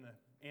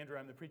Andrew.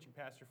 I'm the preaching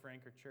pastor for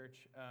Anchor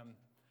Church.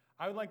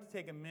 I would like to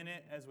take a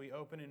minute as we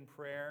open in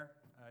prayer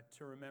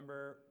to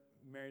remember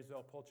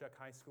Marysville Polchuk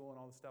High School and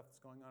all the stuff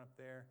that's going on up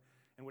there,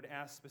 and would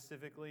ask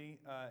specifically,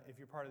 if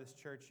you're part of this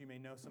church, you may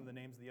know some of the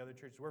names of the other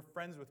churches. We're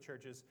friends with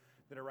churches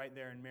that are right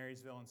there in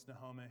Marysville and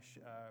Snohomish,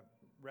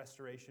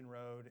 Restoration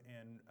Road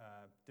and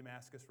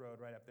Damascus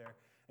Road right up there.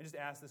 And just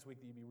ask this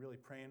week that you be really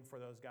praying for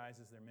those guys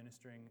as they're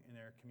ministering in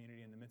their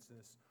community in the midst of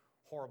this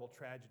horrible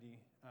tragedy.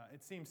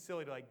 It seems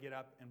silly to get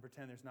up and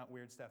pretend there's not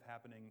weird stuff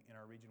happening in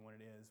our region when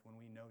it is, when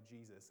we know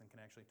Jesus and can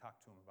actually talk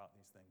to him about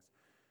these things.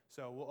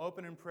 So we'll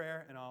open in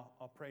prayer, and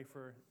I'll pray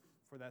for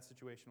that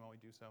situation while we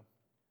do so.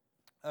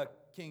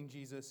 King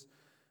Jesus,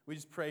 we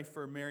just pray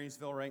for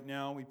Marysville right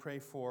now. We pray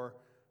for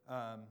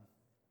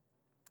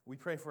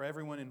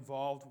everyone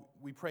involved.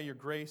 We pray your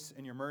grace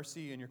and your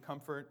mercy and your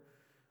comfort.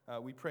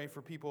 We pray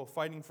for people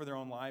fighting for their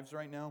own lives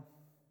right now,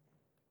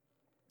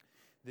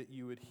 that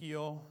you would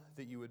heal,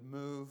 that you would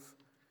move,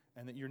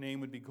 and that your name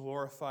would be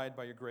glorified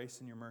by your grace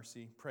and your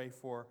mercy. Pray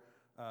for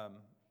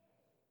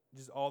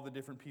just all the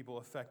different people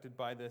affected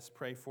by this.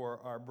 Pray for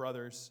our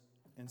brothers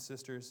and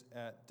sisters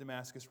at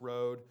Damascus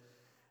Road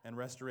and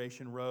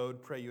Restoration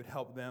Road. Pray you would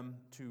help them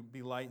to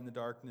be light in the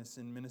darkness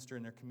and minister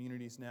in their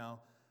communities now.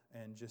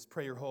 And just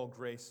pray your whole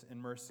grace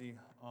and mercy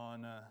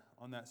on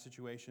that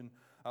situation.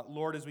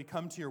 Lord, as we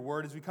come to your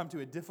word, as we come to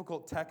a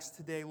difficult text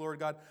today, Lord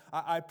God,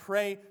 I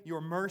pray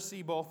your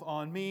mercy both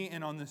on me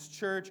and on this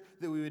church,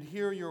 that we would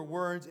hear your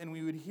words and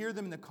we would hear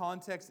them in the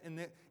context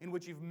in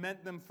which you've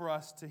meant them for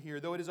us to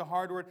hear. Though it is a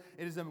hard word,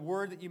 it is a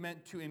word that you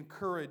meant to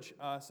encourage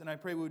us. And I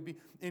pray we would be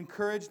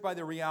encouraged by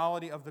the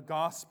reality of the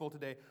gospel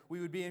today. We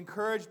would be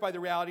encouraged by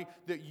the reality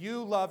that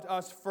you loved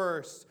us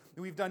first.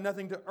 We've done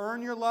nothing to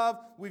earn your love.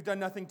 We've done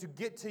nothing to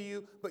get to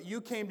you. But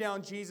you came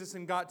down, Jesus,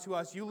 and got to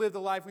us. You lived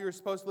the life we were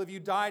supposed to live. You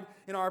died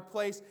in our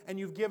place, and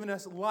you've given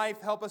us life.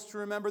 Help us to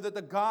remember that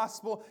the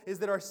gospel is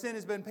that our sin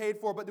has been paid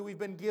for, but that we've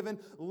been given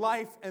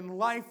life and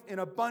life in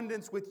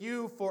abundance with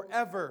you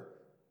forever.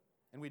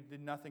 And we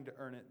did nothing to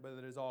earn it, but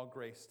it is all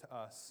grace to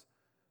us.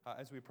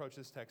 As we approach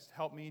this text,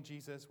 help me,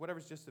 Jesus.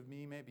 Whatever's just of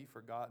me may be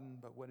forgotten,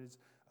 but what is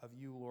of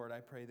you, Lord, I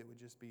pray that would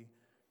just be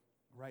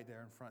right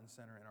there in front and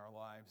center in our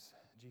lives.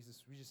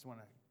 Jesus, we just want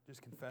to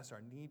just confess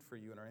our need for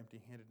you and our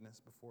empty-handedness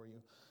before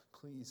you.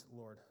 Please,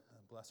 Lord,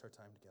 bless our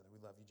time together. We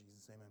love you,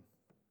 Jesus. Amen.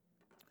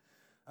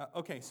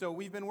 Okay, so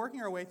we've been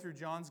working our way through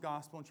John's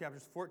Gospel in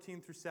chapters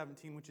 14 through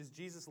 17, which is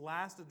Jesus'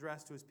 last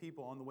address to his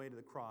people on the way to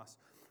the cross.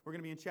 We're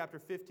going to be in chapter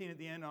 15 at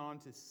the end, on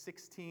to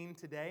 16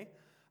 today.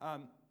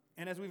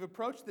 And as we've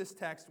approached this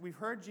text, we've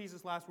heard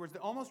Jesus' last words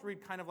that almost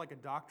read kind of like a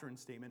doctrine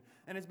statement.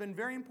 And it's been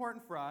very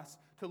important for us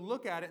to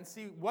look at it and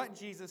see what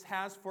Jesus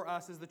has for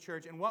us as the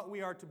church and what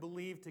we are to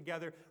believe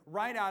together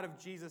right out of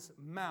Jesus'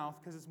 mouth,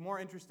 because it's more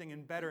interesting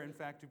and better, in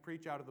fact, to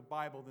preach out of the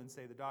Bible than,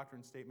 say, the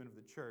doctrine statement of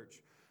the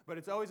church. But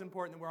it's always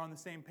important that we're on the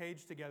same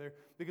page together,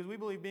 because we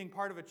believe being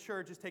part of a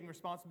church is taking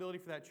responsibility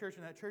for that church,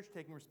 and that church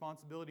taking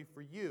responsibility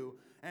for you.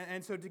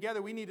 And so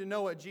together we need to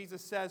know what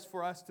Jesus says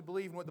for us to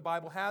believe and what the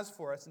Bible has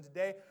for us. And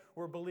today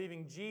we're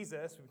believing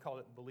Jesus, we call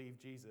it believe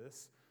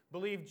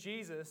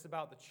Jesus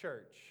about the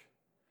church.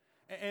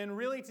 And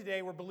really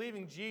today we're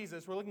believing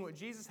Jesus, we're looking at what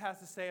Jesus has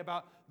to say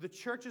about the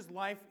church's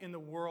life in the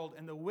world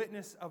and the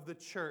witness of the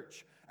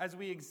church as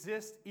we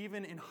exist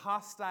even in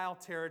hostile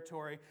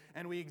territory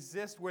and we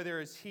exist where there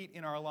is heat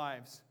in our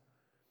lives.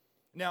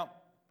 Now,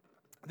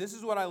 this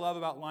is what I love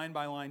about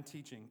line-by-line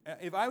teaching.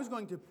 If I was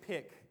going to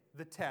pick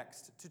the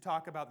text to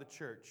talk about the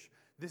church,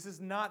 this is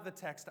not the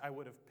text I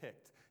would have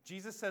picked.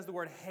 Jesus says the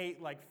word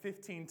hate like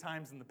 15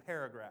 times in the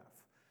paragraph.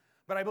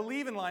 But I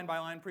believe in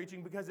line-by-line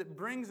preaching because it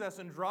brings us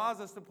and draws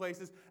us to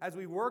places as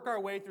we work our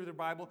way through the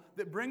Bible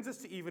that brings us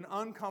to even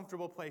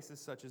uncomfortable places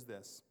such as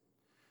this.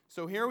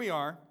 So here we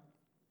are.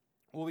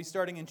 We'll be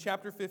starting in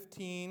chapter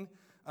 15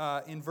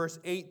 in verse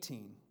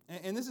 18.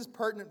 And this is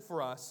pertinent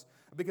for us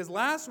because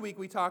last week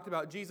we talked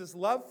about Jesus'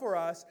 love for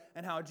us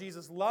and how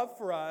Jesus' love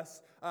for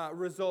us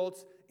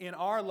results in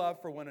our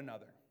love for one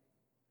another.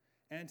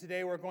 And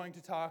today we're going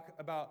to talk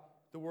about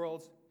the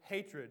world's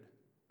hatred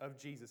of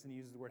Jesus, and he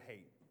uses the word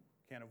hate.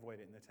 Can't avoid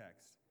it in the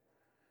text.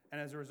 And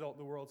as a result,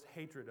 the world's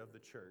hatred of the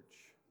church.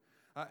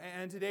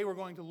 And today we're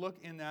going to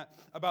look in that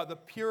about the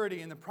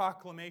purity and the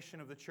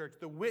proclamation of the church,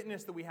 the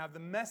witness that we have, the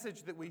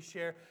message that we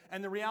share,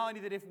 and the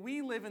reality that if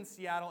we live in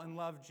Seattle and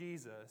love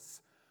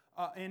Jesus,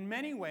 in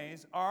many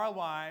ways our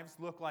lives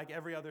look like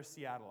every other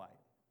Seattleite,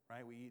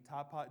 right? We eat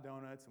Top Pot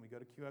donuts and we go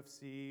to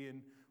QFC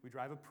and we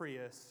drive a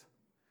Prius.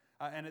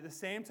 And at the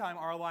same time,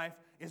 our life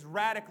is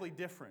radically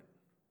different,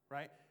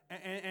 right?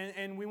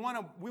 And we want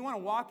to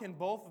walk in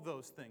both of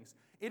those things.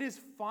 It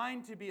is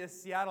fine to be a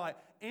Seattleite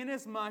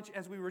inasmuch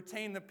as we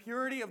retain the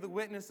purity of the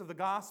witness of the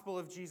gospel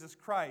of Jesus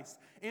Christ,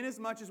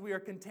 inasmuch as we are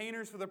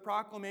containers for the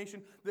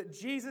proclamation that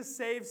Jesus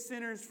saves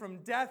sinners from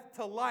death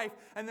to life,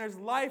 and there's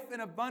life in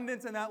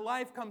abundance, and that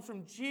life comes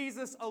from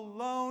Jesus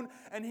alone,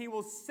 and he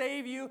will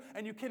save you,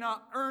 and you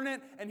cannot earn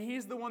it, and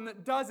he's the one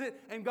that does it,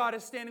 and God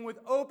is standing with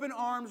open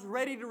arms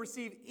ready to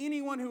receive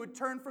anyone who would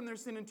turn from their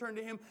sin and turn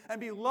to him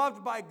and be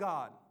loved by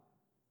God.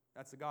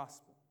 That's the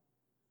gospel.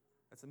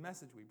 That's the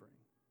message we bring.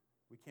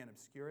 We can't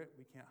obscure it.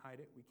 We can't hide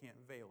it. We can't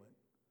veil it.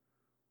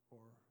 Or,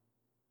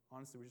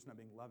 honestly, we're just not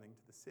being loving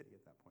to the city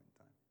at that point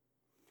in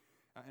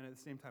time. And at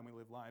the same time, we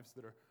live lives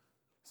that are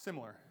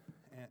similar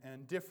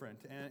and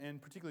different.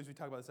 And particularly as we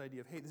talk about this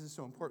idea of, hey, this is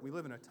so important. We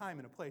live in a time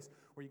and a place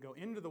where you go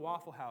into the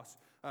Waffle House,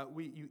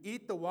 you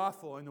eat the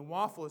waffle, and the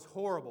waffle is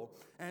horrible.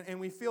 And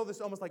we feel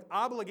this almost like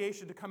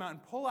obligation to come out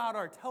and pull out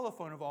our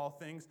telephone, of all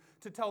things,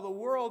 to tell the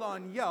world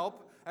on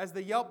Yelp, as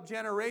the Yelp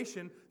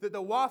generation, that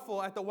the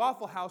waffle at the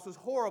Waffle House was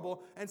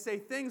horrible, and say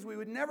things we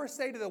would never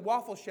say to the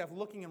waffle chef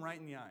looking him right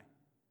in the eye.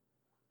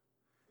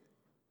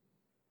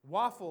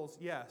 Waffles,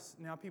 yes.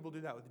 Now people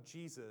do that with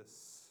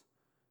Jesus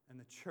and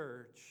the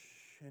church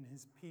and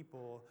his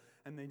people,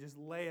 and they just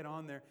lay it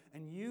on there.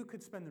 And you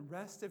could spend the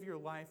rest of your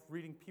life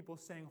reading people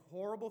saying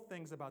horrible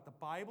things about the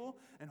Bible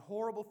and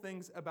horrible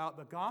things about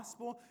the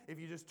gospel if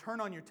you just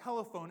turn on your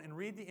telephone and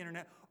read the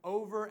internet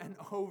over and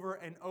over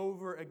and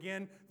over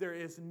again. There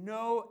is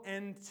no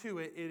end to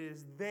it. It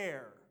is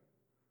there.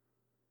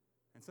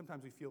 And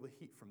sometimes we feel the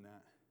heat from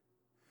that.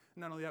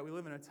 Not only that, we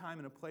live in a time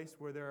and a place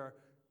where there are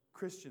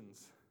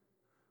Christians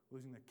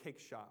losing their cake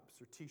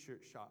shops or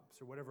t-shirt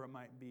shops or whatever it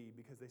might be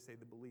because they say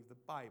they believe the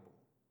Bible,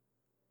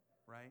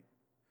 right?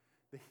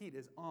 The heat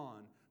is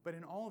on. But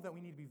in all of that,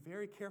 we need to be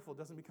very careful it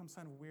doesn't become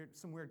some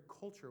weird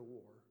culture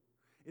war.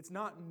 It's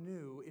not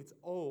new, it's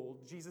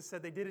old. Jesus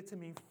said they did it to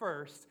me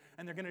first,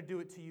 and they're going to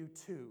do it to you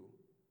too.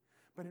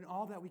 But in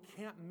all that, we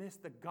can't miss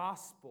the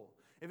gospel.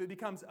 If it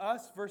becomes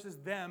us versus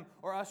them,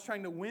 or us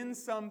trying to win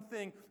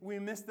something, we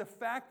miss the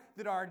fact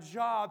that our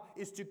job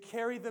is to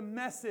carry the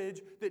message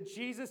that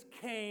Jesus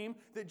came,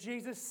 that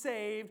Jesus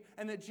saved,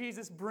 and that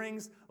Jesus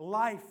brings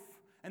life,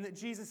 and that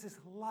Jesus is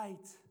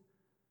light,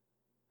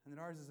 and that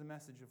ours is a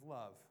message of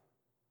love.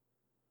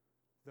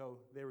 Though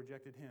they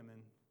rejected him,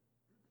 and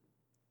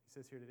he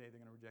says here today they're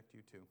going to reject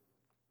you too.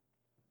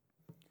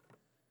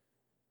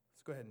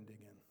 Let's go ahead and dig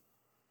in.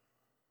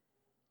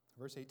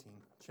 Verse 18,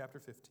 chapter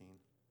 15.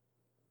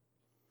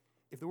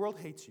 If the world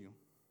hates you,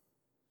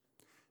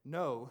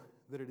 know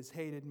that it has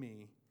hated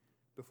me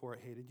before it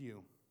hated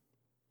you.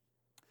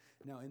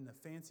 Now, in the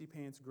fancy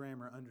pants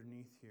grammar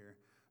underneath here,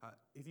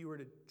 if you were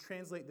to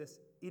translate this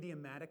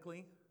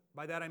idiomatically,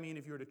 by that I mean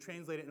if you were to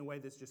translate it in a way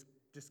that's just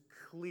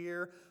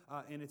clear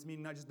in its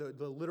meaning, not just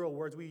the literal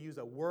words, we use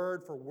a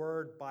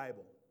word-for-word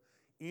Bible.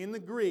 In the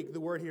Greek, the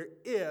word here,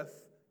 if,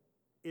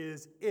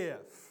 is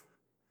if.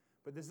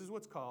 But this is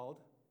what's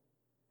called,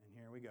 and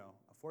here we go,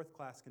 a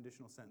fourth-class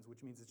conditional sentence,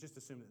 which means it's just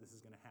assumed that this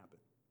is going to happen.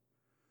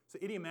 So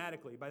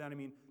idiomatically, by that I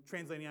mean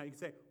translating out, you can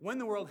say, when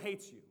the world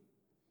hates you.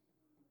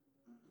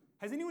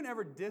 Has anyone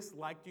ever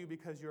disliked you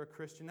because you're a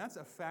Christian? That's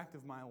a fact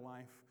of my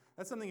life.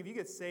 That's something, if you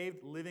get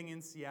saved living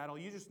in Seattle,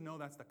 you just know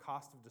that's the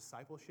cost of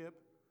discipleship.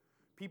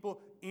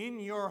 People in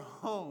your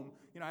home,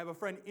 I have a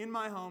friend in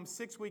my home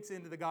 6 weeks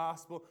into the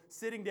gospel,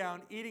 sitting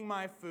down, eating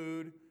my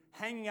food,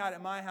 hanging out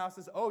at my house,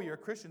 says, oh, you're a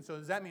Christian, so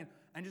does that mean,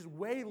 and just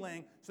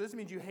waylaying, so this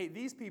means you hate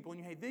these people, and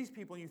you hate these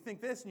people, and you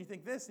think this, and you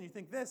think this, and you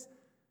think this.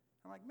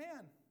 I'm like,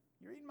 man,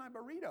 you're eating my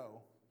burrito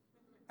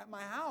at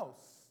my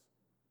house.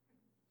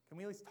 Can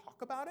we at least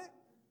talk about it?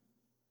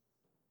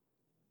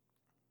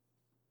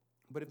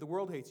 But if the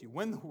world hates you,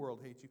 when the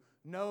world hates you,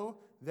 know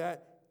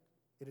that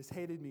it has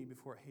hated me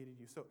before it hated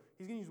you. So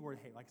he's going to use the word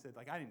hate. Like I said,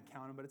 I didn't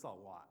count them, but it's a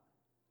lot.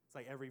 It's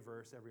like every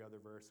verse, every other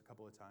verse, a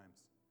couple of times.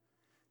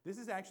 This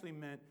is actually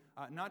meant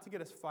not to get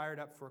us fired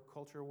up for a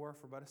culture war,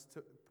 but us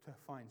to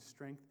find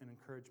strength and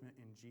encouragement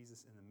in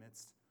Jesus in the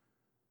midst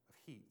of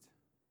heat.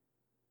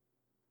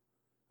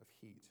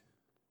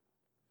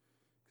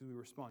 Because we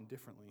respond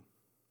differently.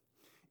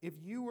 If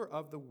you were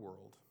of the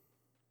world,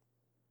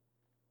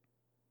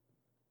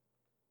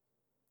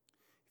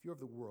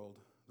 the world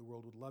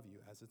would love you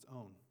as its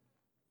own.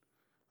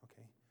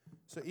 Okay?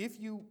 So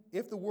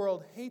if the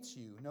world hates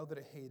you, know that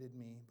it hated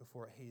me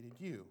before it hated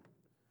you.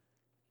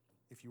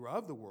 If you were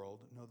of the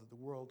world, know that the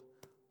world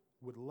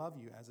would love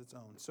you as its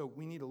own. So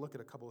we need to look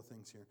at a couple of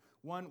things here.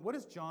 One, what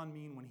does John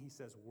mean when he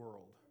says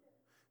world?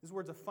 This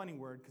word's a funny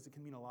word because it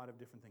can mean a lot of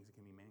different things. It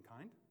can mean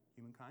mankind,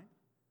 humankind.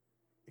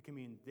 It can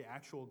mean the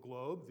actual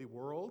globe, the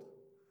world.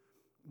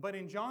 But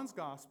in John's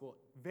gospel,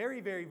 very,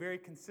 very, very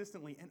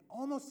consistently and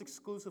almost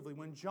exclusively,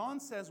 when John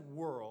says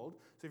world,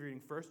 so if you're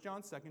reading 1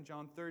 John, 2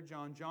 John, 3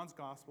 John, John's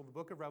gospel, the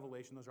book of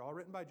Revelation, those are all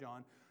written by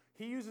John,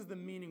 he uses the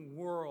meaning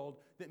world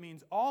that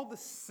means all the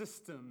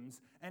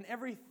systems and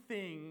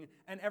everything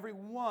and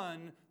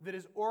everyone that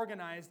is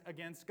organized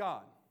against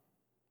God.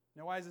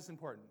 Now, why is this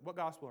important? What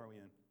gospel are we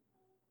in?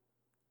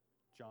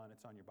 John,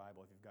 it's on your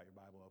Bible if you've got your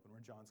Bible open. We're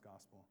in John's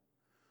gospel.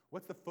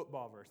 What's the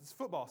football verse? It's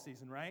football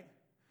season, right?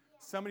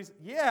 Somebody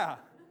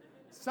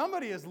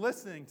is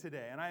listening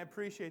today, and I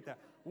appreciate that.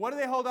 What do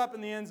they hold up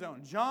in the end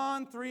zone?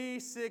 John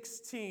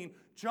 3:16.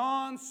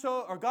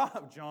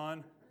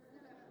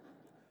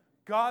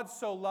 God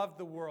so loved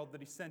the world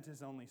that he sent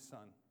his only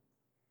son.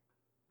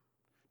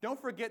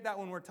 Don't forget that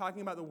when we're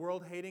talking about the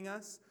world hating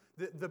us,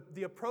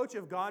 The approach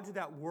of God to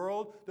that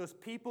world, those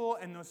people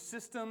and those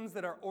systems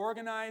that are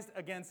organized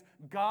against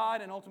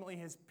God and ultimately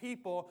His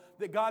people,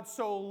 that God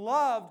so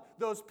loved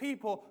those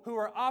people who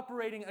are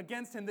operating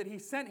against Him that He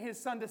sent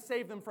His Son to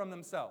save them from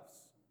themselves.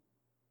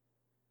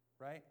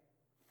 Right?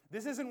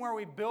 This isn't where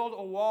we build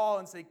a wall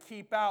and say,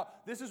 keep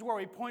out. This is where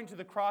we point to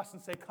the cross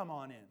and say, come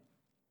on in.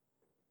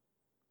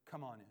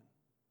 Come on in.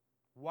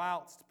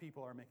 Whilst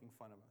people are making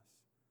fun of us.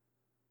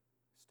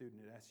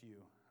 Student at SU,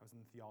 I was in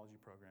the theology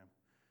program.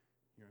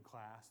 You're in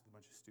class with a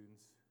bunch of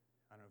students.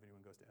 I don't know if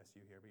anyone goes to SU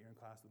here, but you're in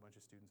class with a bunch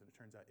of students, and it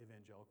turns out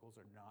evangelicals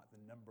are not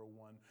the number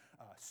one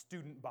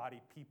student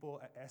body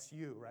people at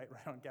SU, right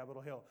on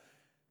Capitol Hill.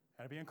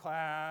 I'd be in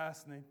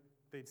class, and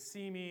they'd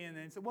see me, and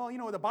they'd say, well,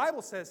 what the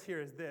Bible says here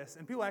is this.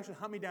 And people actually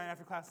hunt me down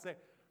after class and say,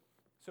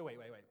 so wait.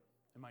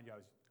 And mind you, I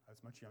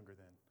was much younger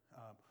then.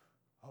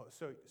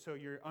 So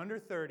you're under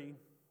 30.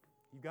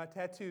 You've got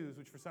tattoos,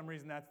 which for some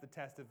reason that's the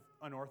test of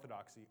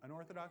unorthodoxy.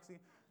 Unorthodoxy?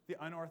 The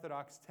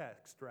unorthodox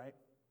text, right?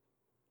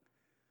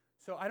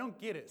 So I don't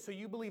get it. So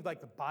you believe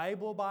like the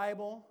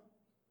Bible?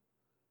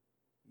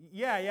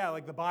 Yeah,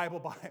 like the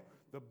Bible.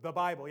 The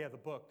Bible, yeah, the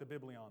book, the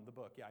Biblion, the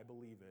book. Yeah, I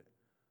believe it.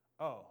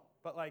 Oh,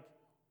 but like,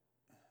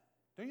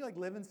 don't you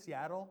live in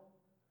Seattle?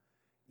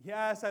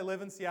 Yes, I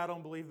live in Seattle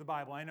and believe the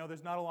Bible. I know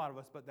there's not a lot of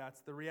us, but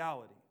that's the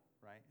reality,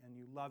 right? And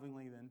you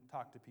lovingly then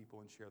talk to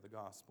people and share the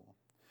gospel.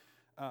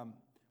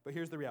 But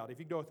here's the reality. If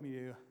you go with me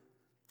to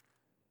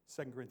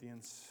 2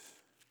 Corinthians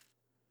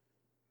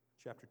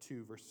chapter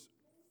 2, verse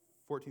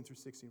 14 through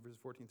 16, verses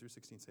 14 through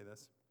 16 say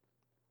this.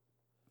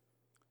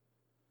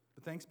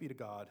 But thanks be to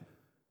God,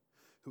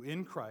 who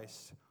in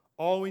Christ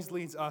always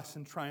leads us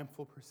in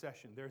triumphal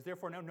procession. There is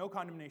therefore no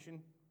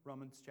condemnation.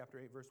 Romans chapter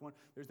 8, verse 1.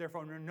 There's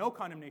therefore no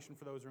condemnation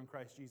for those who are in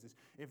Christ Jesus.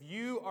 If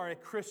you are a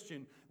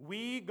Christian,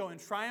 we go in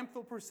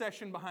triumphal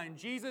procession behind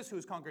Jesus, who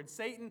has conquered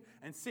Satan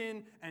and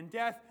sin and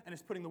death and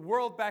is putting the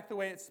world back the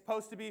way it's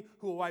supposed to be,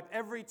 who will wipe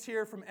every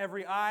tear from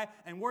every eye,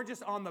 and we're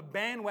just on the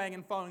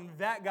bandwagon following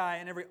that guy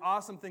and every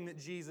awesome thing that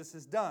Jesus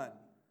has done.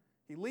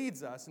 He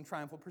leads us in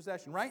triumphal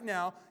procession. Right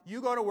now,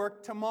 you go to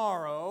work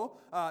tomorrow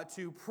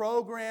to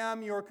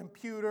program your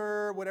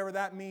computer, whatever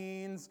that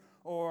means,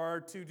 or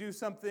to do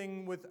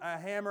something with a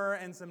hammer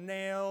and some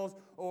nails,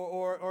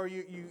 or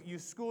you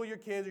school your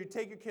kids, or you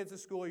take your kids to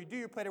school, or you do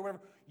your play, or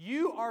whatever.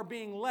 You are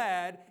being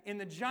led in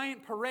the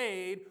giant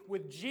parade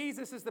with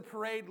Jesus as the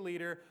parade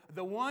leader,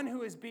 the one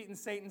who has beaten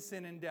Satan,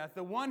 sin, and death,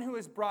 the one who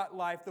has brought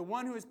life, the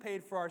one who has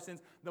paid for our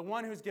sins, the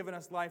one who has given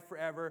us life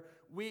forever.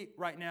 We,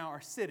 right now,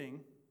 are sitting.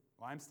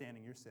 Well, I'm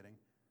standing, you're sitting,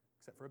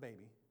 except for a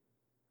baby.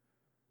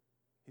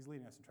 He's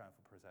leading us in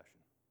triumphal procession.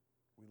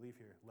 We leave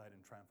here led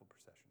in triumphal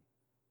procession.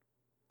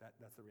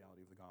 That's the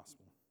reality of the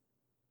gospel.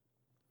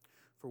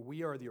 For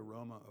we are the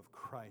aroma of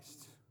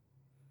Christ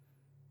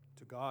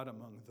to God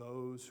among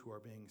those who are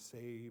being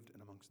saved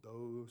and amongst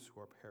those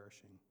who are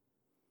perishing.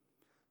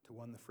 To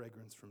one, the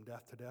fragrance from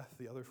death to death,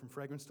 the other from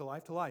fragrance to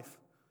life to life.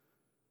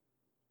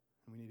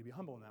 And we need to be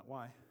humble in that.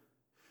 Why?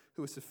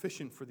 Who is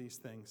sufficient for these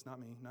things? Not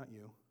me, not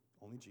you,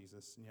 only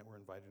Jesus, and yet we're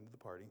invited into the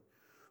party.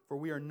 For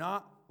we are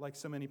not like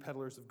so many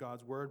peddlers of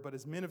God's word, but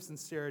as men of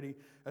sincerity,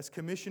 as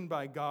commissioned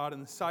by God,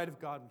 in the sight of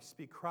God, we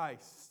speak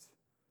Christ.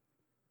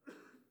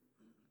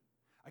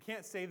 I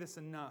can't say this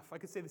enough. I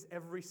could say this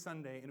every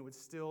Sunday, and it would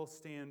still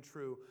stand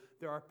true.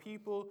 There are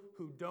people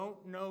who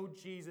don't know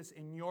Jesus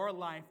in your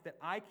life that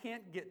I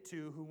can't get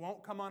to, who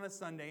won't come on a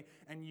Sunday,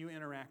 and you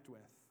interact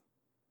with.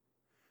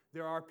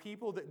 There are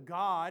people that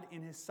God,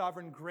 in His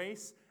sovereign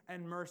grace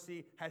and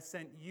mercy, has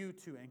sent you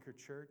to, Anchor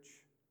Church.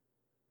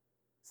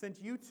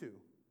 Sent you to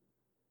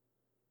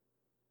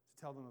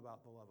tell them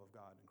about the love of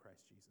God in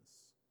Christ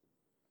Jesus.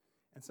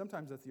 And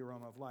sometimes that's the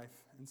aroma of life.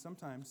 And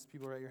sometimes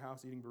people are at your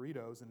house eating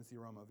burritos and it's the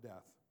aroma of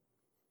death.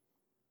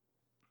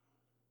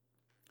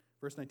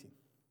 Verse 19.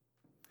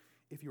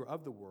 If you are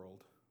of the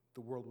world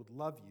would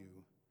love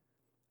you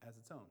as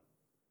its own.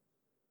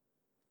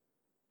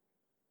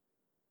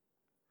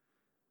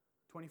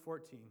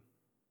 2014.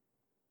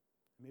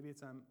 Maybe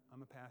it's I'm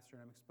a pastor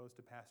and I'm exposed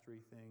to pastory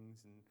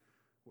things and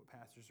what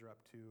pastors are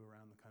up to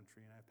around the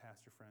country, and I have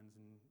pastor friends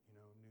in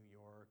New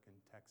York and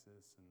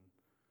Texas and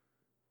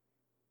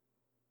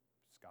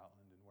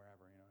Scotland and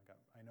wherever.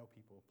 I know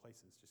people,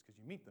 places, just because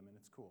you meet them and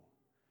it's cool.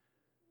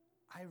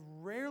 I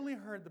rarely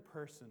heard the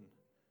person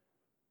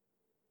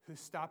who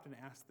stopped and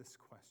asked this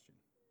question.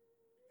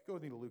 Go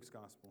with me to Luke's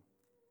Gospel.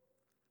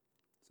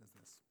 It says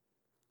this.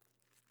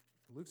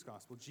 In Luke's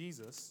Gospel,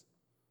 Jesus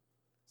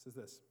says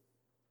this.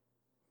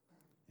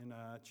 In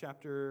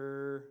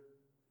chapter...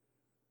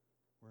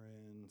 We're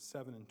in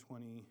 7 and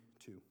 22.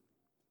 Is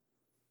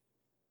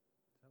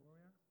that where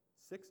we are?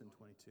 6 and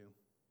 22.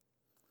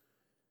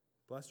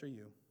 Blessed are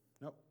you.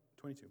 Nope,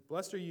 22.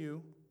 Blessed are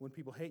you when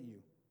people hate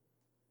you,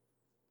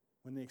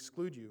 when they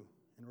exclude you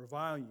and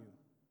revile you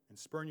and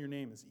spurn your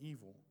name as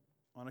evil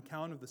on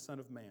account of the Son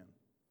of Man.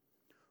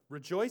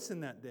 Rejoice in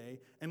that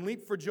day and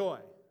leap for joy.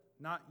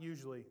 Not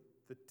usually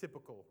the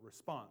typical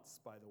response,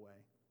 by the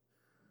way.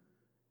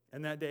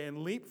 and that day, and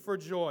leap for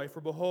joy,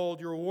 for behold,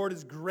 your reward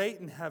is great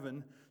in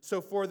heaven. So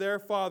for their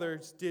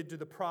fathers did to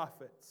the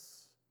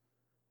prophets.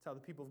 That's how the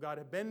people of God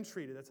had been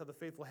treated. That's how the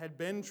faithful had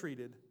been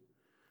treated.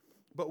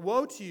 But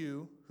woe to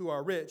you who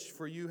are rich,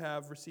 for you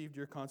have received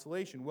your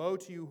consolation. Woe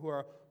to you who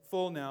are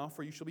full now,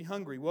 for you shall be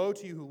hungry. Woe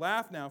to you who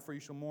laugh now, for you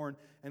shall mourn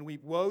and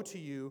weep. Woe to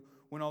you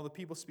when all the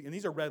people speak. And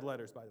these are red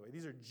letters, by the way.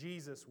 These are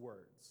Jesus'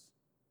 words,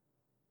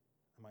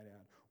 I might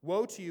add.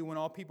 Woe to you when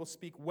all people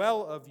speak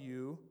well of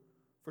you,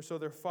 for so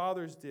their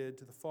fathers did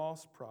to the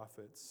false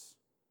prophets.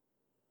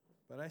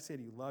 But I say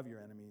to you, love your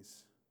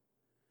enemies.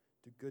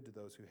 Do good to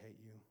those who hate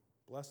you.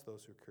 Bless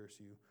those who curse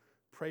you.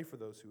 Pray for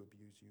those who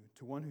abuse you.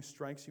 To one who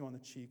strikes you on the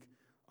cheek,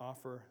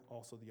 offer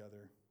also the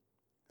other.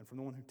 And from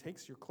the one who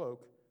takes your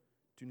cloak,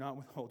 do not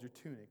withhold your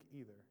tunic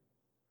either.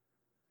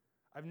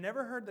 I've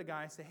never heard the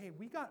guy say, hey,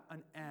 we got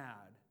an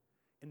ad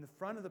in the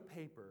front of the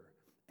paper,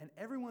 and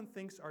everyone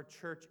thinks our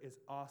church is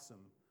awesome.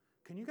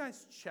 Can you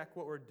guys check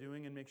what we're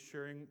doing and make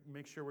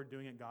sure we're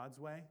doing it God's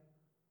way?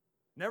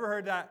 Never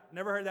heard that.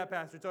 Never heard that,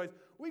 Pastor. It's always,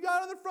 we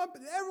got on the front,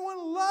 but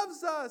everyone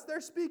loves us.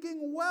 They're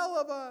speaking well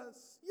of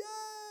us.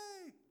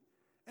 Yay!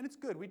 And it's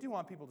good. We do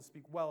want people to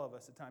speak well of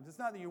us at times. It's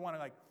not that you want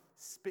to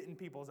spit in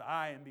people's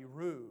eye and be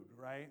rude,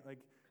 right?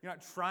 You're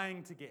not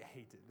trying to get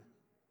hated,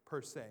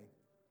 per se.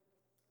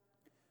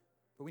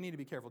 But we need to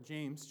be careful.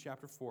 James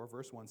chapter 4,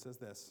 verse 1 says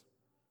this.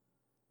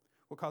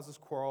 What causes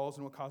quarrels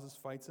and what causes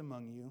fights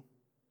among you?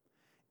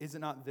 Is it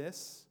not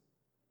this,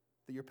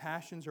 that your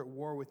passions are at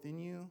war within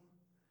you?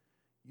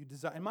 You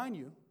desire, and mind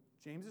you,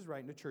 James is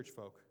writing to church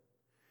folk.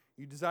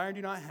 You desire and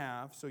do not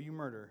have, so you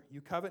murder. You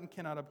covet and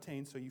cannot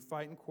obtain, so you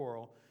fight and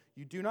quarrel.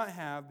 You do not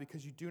have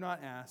because you do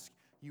not ask.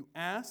 You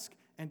ask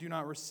and do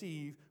not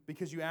receive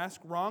because you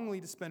ask wrongly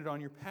to spend it on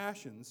your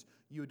passions,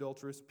 you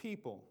adulterous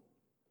people.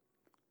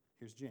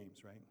 Here's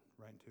James, right?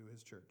 Writing to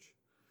his church.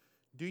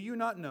 Do you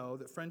not know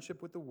that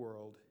friendship with the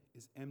world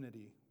is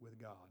enmity with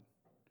God?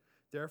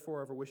 Therefore,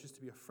 whoever wishes to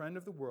be a friend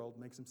of the world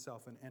makes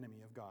himself an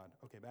enemy of God.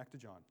 Okay, back to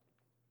John.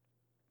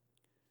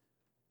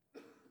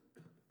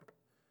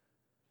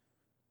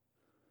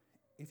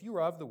 If you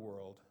were of the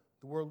world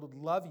would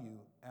love you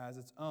as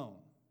its own.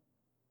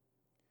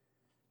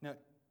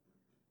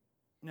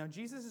 Now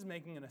Jesus is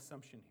making an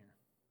assumption here.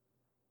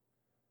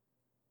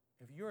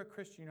 If you're a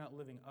Christian, you're not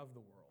living of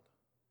the world.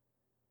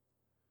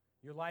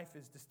 Your life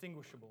is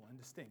distinguishable and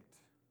distinct.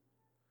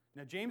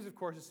 Now, James, of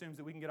course, assumes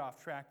that we can get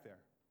off track there.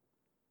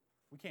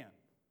 We can.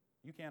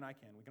 You can, I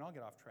can. We can all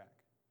get off track.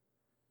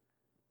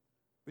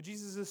 But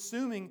Jesus is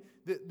assuming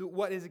that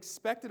what is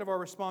expected of our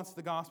response to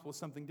the gospel is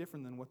something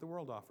different than what the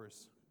world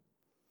offers.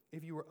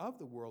 If you were of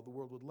the world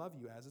would love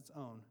you as its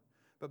own.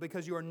 But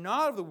because you are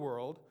not of the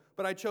world,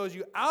 but I chose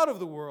you out of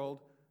the world,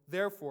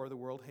 therefore the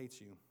world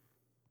hates you.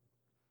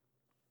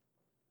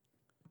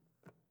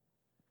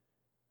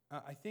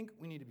 I think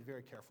we need to be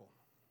very careful.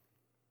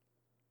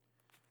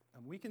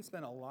 We can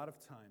spend a lot of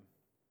time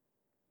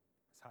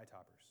as high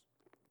toppers,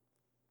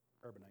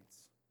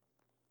 urbanites,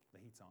 the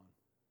heat's on,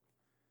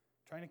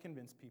 trying to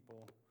convince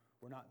people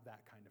we're not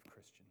that kind of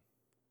Christian.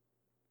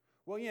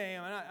 Well,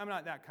 yeah, I'm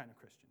not that kind of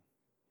Christian.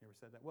 You ever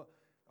said that?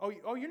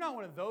 Well, you're not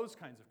one of those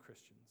kinds of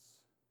Christians.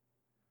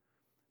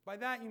 By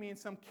that you mean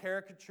some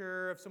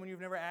caricature of someone you've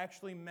never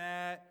actually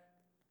met.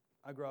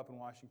 I grew up in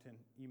Washington.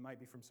 You might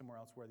be from somewhere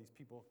else where these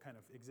people kind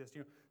of exist.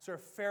 Sort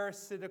of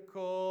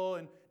pharisaical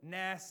and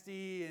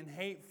nasty and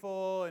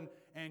hateful,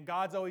 and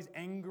God's always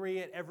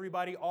angry at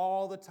everybody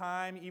all the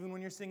time, even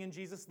when you're singing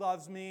Jesus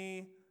Loves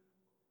Me.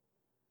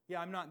 Yeah,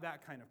 I'm not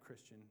that kind of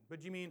Christian. But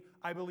do you mean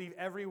I believe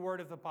every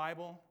word of the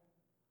Bible?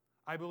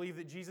 I believe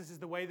that Jesus is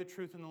the way, the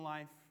truth, and the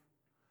life.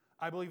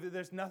 I believe that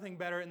there's nothing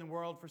better in the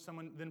world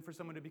than for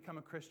someone to become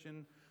a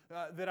Christian.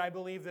 That I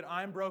believe that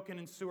I'm broken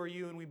and so are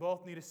you, and we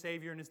both need a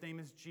Savior, and His name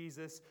is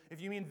Jesus. If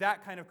you mean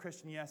that kind of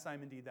Christian, yes,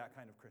 I'm indeed that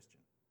kind of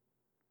Christian.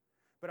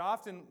 But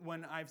often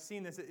when I've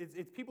seen this,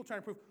 it's people trying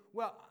to prove,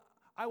 well,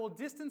 I will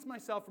distance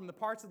myself from the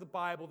parts of the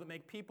Bible that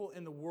make people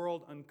in the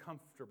world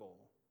uncomfortable.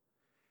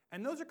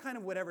 And those are kind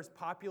of whatever's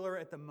popular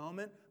at the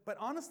moment. But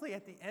honestly,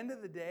 at the end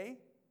of the day,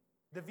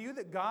 the view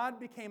that God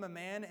became a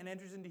man and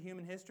enters into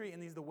human history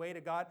and He's the way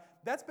to God,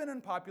 that's been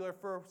unpopular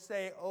for,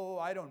 say,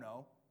 I don't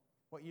know.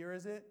 What year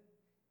is it?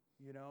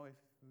 If it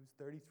was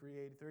 33,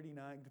 80,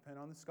 39,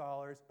 depending on the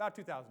scholars, about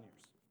 2,000 years.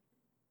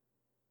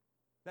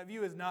 That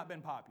view has not been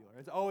popular.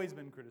 It's always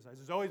been criticized.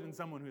 There's always been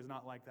someone who has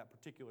not liked that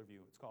particular view.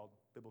 It's called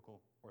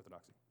biblical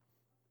orthodoxy.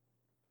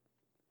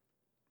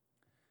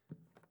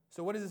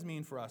 So what does this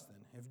mean for us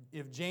then?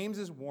 If James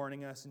is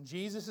warning us, and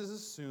Jesus is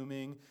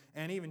assuming,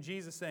 and even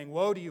Jesus saying,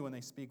 woe to you when they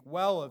speak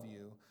well of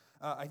you,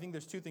 I think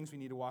there's two things we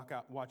need to watch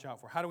out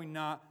for. How do we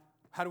not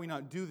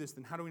do this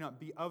then? How do we not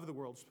be of the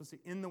world? We're supposed to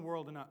be in the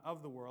world and not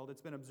of the world.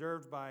 It's been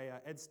observed by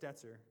Ed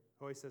Stetzer,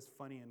 who always says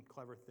funny and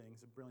clever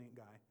things, a brilliant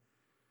guy.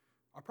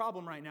 Our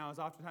problem right now is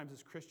oftentimes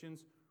as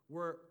Christians,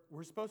 we're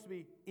supposed to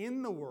be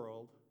in the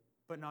world,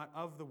 but not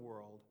of the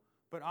world.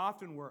 But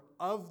often we're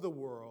of the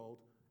world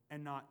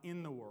and not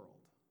in the world.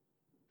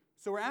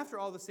 So we're after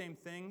all the same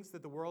things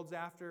that the world's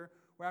after.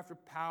 We're after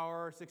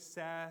power, or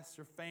success,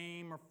 or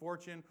fame, or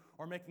fortune,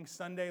 or making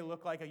Sunday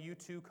look like a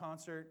U2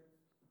 concert.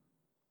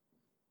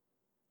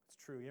 It's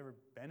true. You ever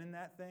been in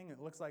that thing? It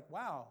looks like,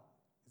 wow,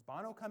 is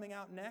Bono coming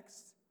out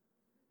next?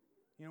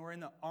 You know, we're in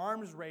the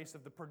arms race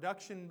of the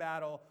production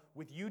battle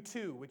with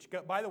U2, which,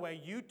 by the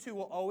way, U2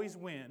 will always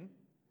win.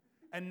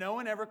 And no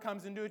one ever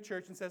comes into a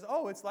church and says,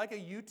 oh, it's like a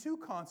U2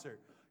 concert.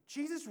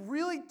 Jesus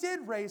really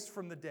did raise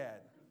from the dead.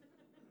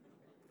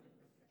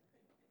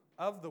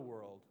 Of the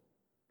world,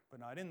 but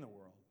not in the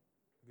world.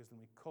 Because then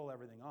we cull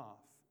everything off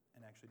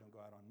and actually don't go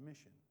out on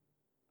mission.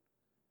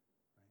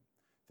 Right?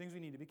 Things we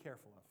need to be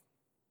careful of.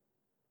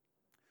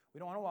 We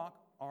don't want to walk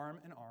arm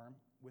in arm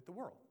with the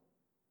world.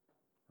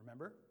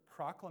 Remember?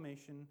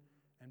 Proclamation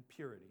and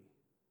purity.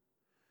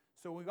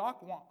 So we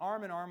walk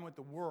arm in arm with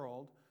the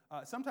world.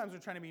 Sometimes we're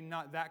trying to be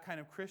not that kind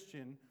of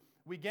Christian.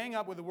 We gang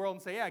up with the world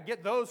and say, yeah,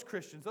 get those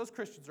Christians. Those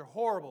Christians are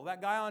horrible.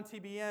 That guy on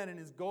TBN and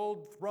his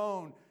gold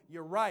throne,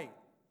 you're right.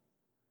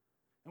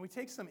 And we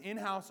take some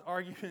in-house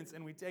arguments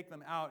and we take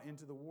them out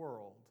into the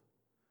world.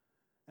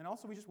 And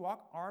also we just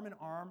walk arm in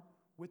arm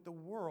with the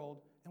world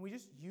and we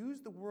just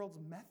use the world's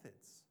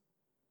methods.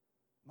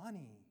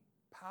 Money,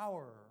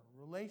 power,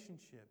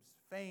 relationships,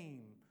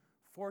 fame,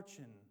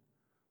 fortune,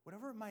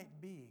 whatever it might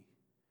be.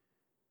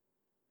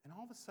 And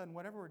all of a sudden,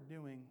 whatever we're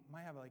doing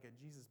might have like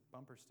a Jesus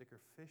bumper sticker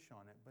fish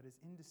on it, but is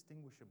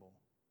indistinguishable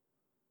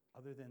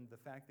other than the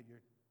fact that your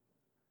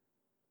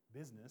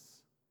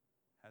business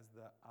has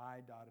the I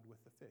dotted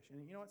with the fish.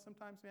 And you know what?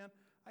 Sometimes, man,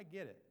 I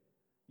get it.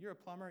 You're a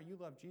plumber, you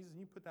love Jesus, and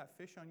you put that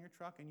fish on your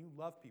truck, and you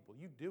love people.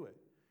 You do it.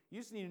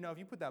 You just need to know if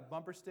you put that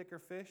bumper sticker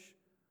fish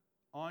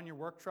on your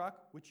work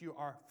truck, which you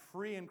are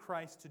free in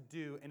Christ to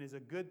do and is a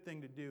good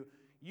thing to do,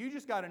 you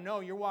just got to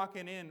know you're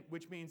walking in,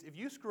 which means if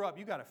you screw up,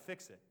 you got to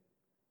fix it.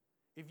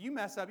 If you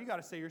mess up, you got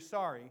to say you're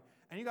sorry,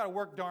 and you got to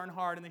work darn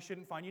hard, and they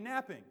shouldn't find you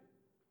napping.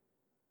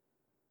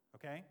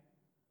 Okay?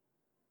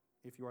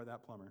 If you are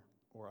that plumber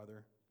or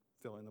other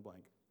fill in the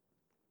blank.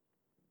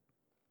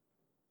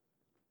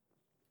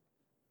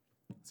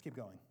 Let's keep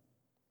going.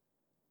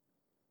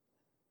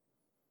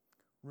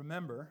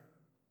 Remember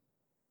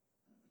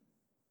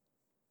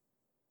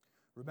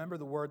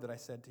the word that I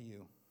said to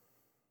you.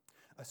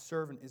 A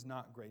servant is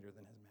not greater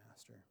than his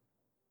master.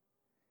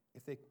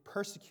 If they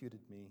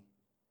persecuted me,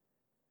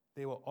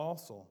 they will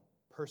also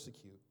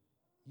persecute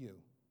you.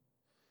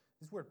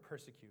 This word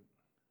persecute,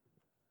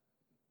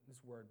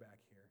 this word back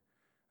here,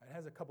 it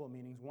has a couple of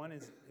meanings. One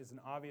is an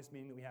obvious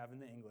meaning that we have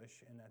in the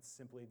English, and that's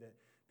simply that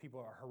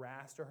people are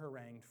harassed or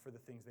harangued for the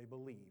things they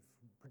believe,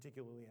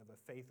 particularly of a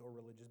faith or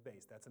religious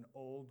base. That's an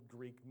old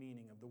Greek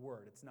meaning of the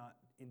word. It's not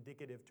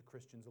indicative to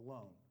Christians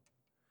alone.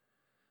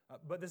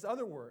 But this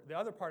other word, the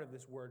other part of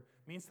this word,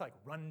 means to like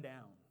run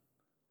down,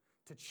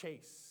 to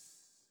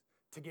chase,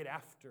 to get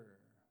after,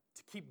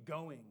 to keep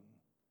going,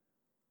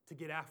 to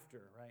get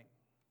after, right?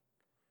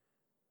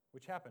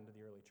 Which happened to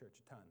the early church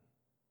a ton.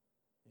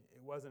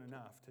 It wasn't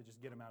enough to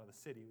just get them out of the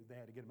city. They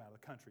had to get them out of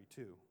the country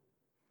too.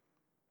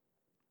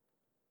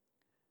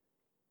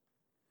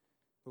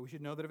 But we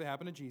should know that if it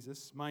happened to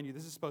Jesus, mind you,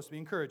 this is supposed to be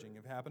encouraging.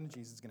 If it happened to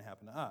Jesus, it's going to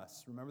happen to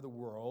us. Remember the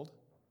world.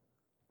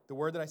 The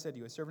word that I said to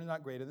you, a servant is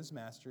not greater than his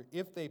master.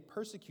 If they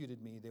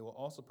persecuted me, they will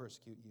also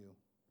persecute you.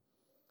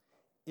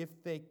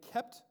 If they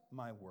kept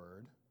my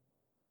word,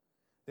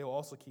 they will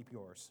also keep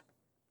yours.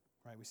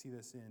 Right? We see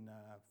this in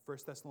 1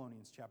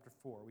 Thessalonians chapter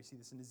 4. We see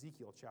this in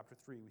Ezekiel chapter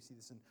 3. We see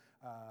this in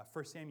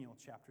 1 Samuel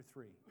chapter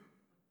 3.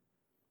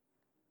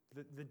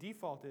 The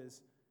default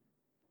is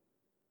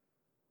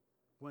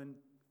when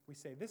we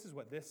say, this is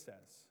what this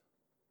says.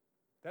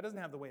 That doesn't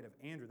have the weight of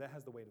Andrew. That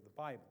has the weight of the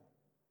Bible.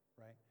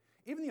 Right?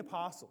 Even the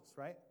apostles,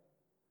 right?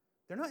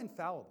 They're not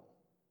infallible.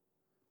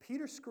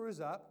 Peter screws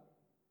up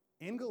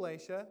in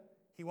Galatia.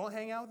 He won't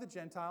hang out with the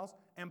Gentiles.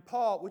 And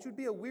Paul, which would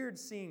be a weird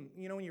scene,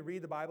 you know, when you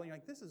read the Bible, and you're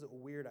like, this is a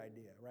weird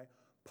idea, right?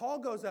 Paul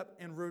goes up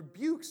and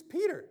rebukes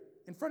Peter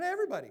in front of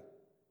everybody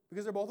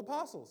because they're both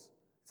apostles.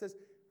 It says,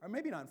 or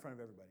maybe not in front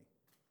of everybody.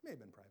 It may have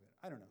been private.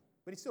 I don't know.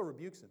 But he still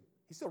rebukes him.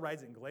 He still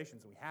writes it in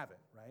Galatians, and we have it,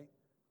 right?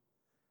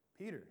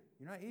 Peter,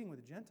 you're not eating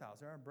with the Gentiles.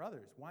 They're our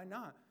brothers. Why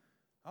not?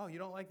 Oh, you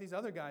don't like these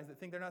other guys that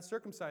think they're not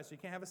circumcised, so you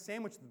can't have a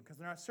sandwich with them because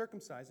they're not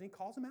circumcised. And he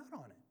calls them out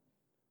on it,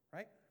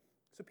 right?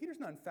 So Peter's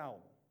not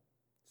infallible.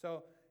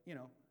 So, you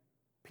know,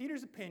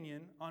 Peter's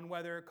opinion on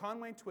whether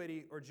Conway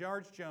Twitty or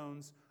George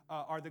Jones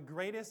are the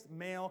greatest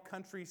male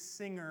country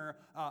singer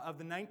of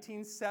the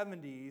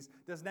 1970s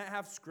does not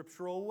have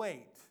scriptural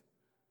weight.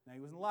 Now, he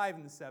wasn't alive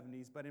in the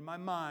 70s, but in my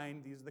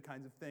mind, these are the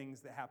kinds of things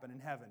that happen in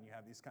heaven. You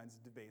have these kinds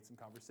of debates and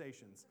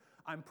conversations.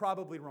 I'm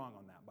probably wrong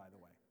on that, by the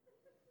way.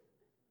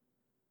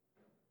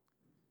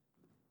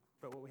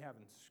 But what we have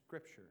in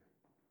Scripture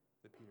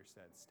that Peter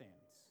said stands,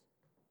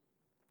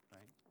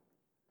 right?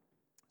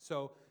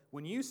 So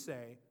when you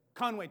say,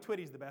 Conway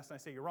Twitty's the best, and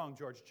I say you're wrong,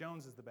 George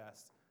Jones is the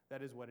best,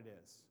 that is what it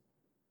is.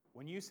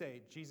 When you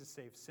say Jesus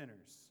saves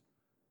sinners,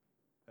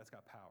 that's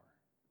got power.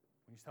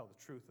 When you tell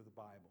the truth of the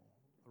Bible,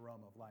 the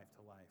aroma of life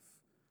to life,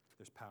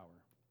 there's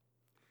power.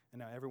 And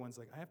now everyone's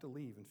like, I have to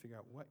leave and figure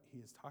out what he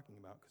is talking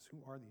about, because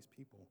who are these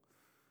people?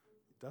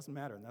 Doesn't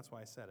matter, and that's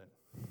why I said it.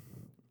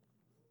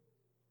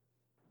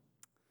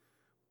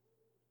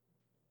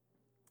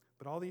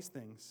 But all these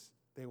things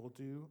they will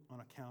do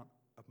on account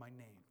of my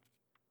name.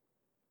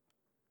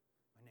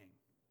 My name.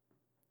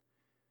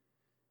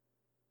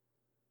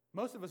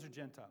 Most of us are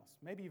Gentiles.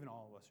 Maybe even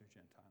all of us are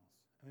Gentiles.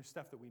 And there's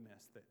stuff that we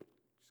miss that just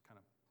kind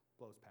of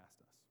blows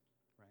past us,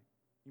 right?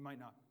 You might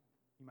not.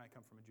 You might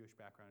come from a Jewish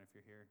background if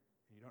you're here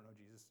and you don't know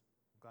Jesus.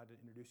 I'm glad to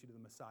introduce you to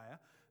the Messiah.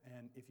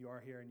 And if you are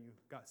here and you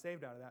got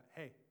saved out of that,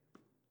 hey,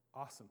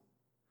 awesome.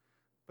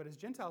 But as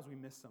Gentiles, we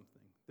miss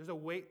something. There's a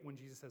weight when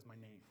Jesus says my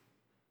name.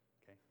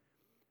 Okay.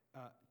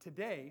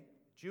 Today,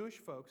 Jewish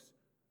folks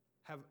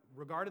have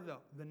regarded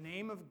the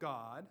name of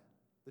God,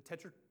 the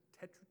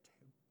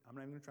I'm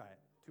not even going to try it,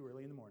 too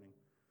early in the morning,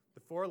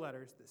 the 4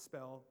 letters that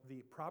spell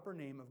the proper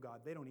name of God.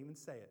 They don't even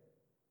say it,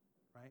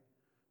 right?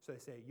 So they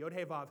say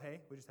Yod-Heh-Vav-Heh,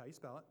 which is how you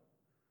spell it.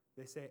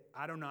 They say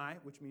Adonai,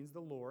 which means the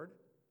Lord,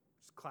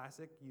 which is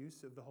classic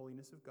use of the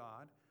holiness of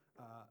God.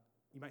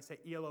 You might say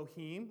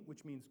Elohim,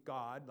 which means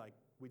God, like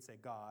we'd say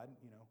God,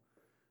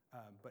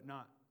 but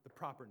not the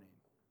proper name.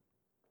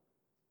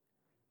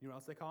 You know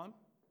what else they call him?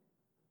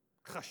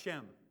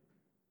 Hashem.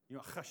 You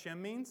know what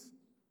Hashem means?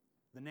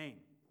 The name.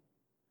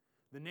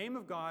 The name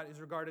of God is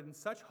regarded in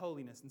such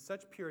holiness and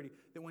such purity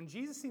that when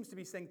Jesus seems to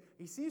be saying,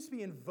 he seems to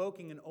be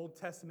invoking an Old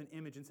Testament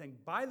image and saying,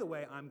 by the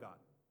way, I'm God.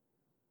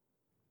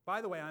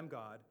 By the way, I'm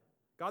God.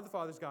 God the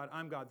Father's God,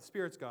 I'm God, the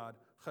Spirit's God,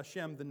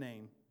 Hashem, the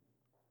name.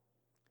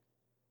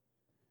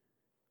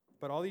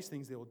 But all these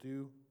things they will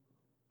do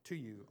to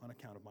you on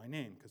account of my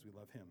name, because we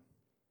love him.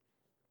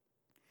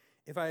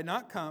 If I had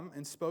not come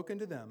and spoken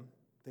to them,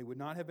 they would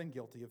not have been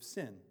guilty of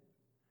sin.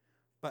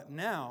 But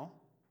now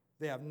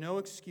they have no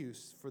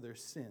excuse for their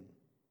sin.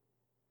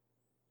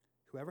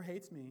 Whoever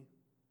hates me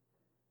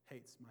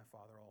hates my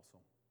Father also.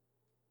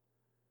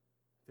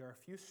 There are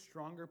a few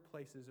stronger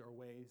places or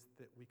ways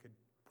that we could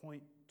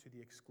point to the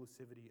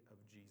exclusivity of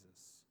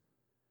Jesus.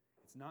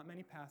 It's not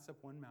many paths up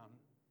one mountain.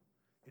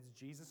 It's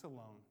Jesus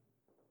alone,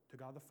 to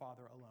God the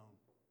Father alone,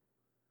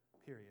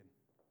 period.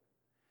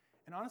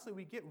 And honestly,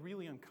 we get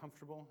really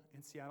uncomfortable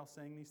in Seattle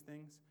saying these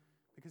things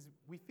because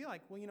we feel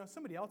like,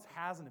 somebody else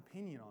has an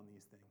opinion on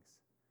these things.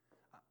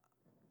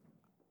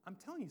 I'm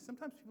telling you,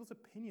 sometimes people's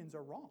opinions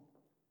are wrong.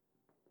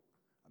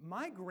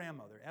 My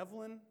grandmother,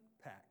 Evelyn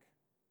Pack,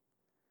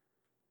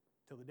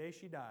 till the day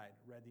she died,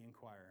 read the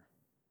Inquirer.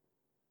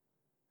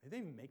 Do they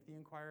even make the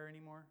Inquirer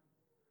anymore?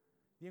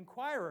 The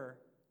Inquirer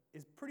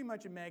is pretty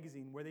much a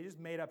magazine where they just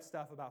made up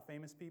stuff about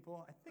famous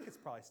people. I think it's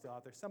probably still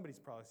out there. Somebody's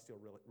probably still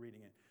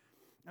reading it.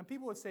 And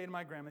people would say to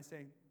my grandma,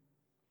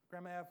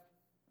 Grandma Ev,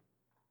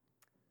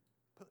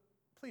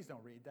 please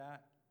don't read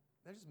that.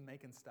 They're just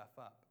making stuff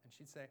up. And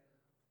she'd say,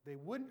 they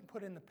wouldn't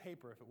put in the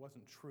paper if it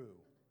wasn't true.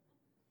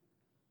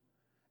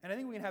 And I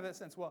think we can have that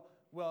sense,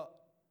 well,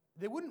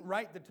 they wouldn't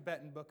write the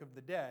Tibetan Book of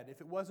the Dead if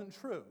it wasn't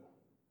true.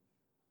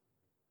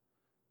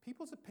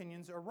 People's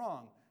opinions are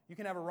wrong. You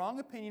can have a wrong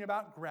opinion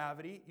about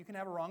gravity. You can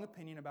have a wrong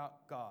opinion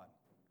about God.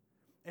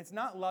 It's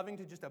not loving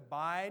to just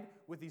abide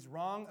with these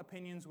wrong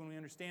opinions when we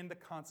understand the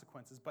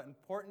consequences, but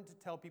important to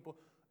tell people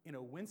in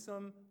a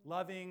winsome,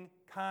 loving,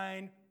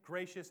 kind,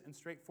 gracious, and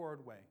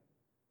straightforward way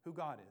who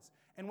God is.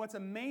 And what's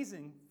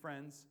amazing,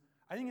 friends,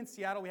 I think in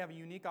Seattle we have a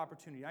unique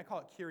opportunity. I call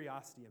it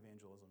curiosity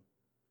evangelism.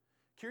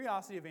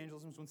 Curiosity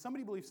evangelism is when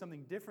somebody believes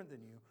something different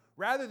than you,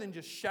 rather than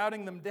just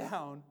shouting them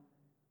down,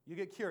 you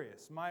get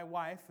curious. My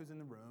wife, who's in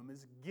the room,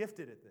 is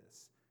gifted at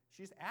this.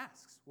 She just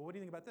asks, well, what do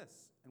you think about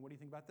this? And what do you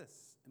think about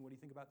this? And what do you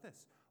think about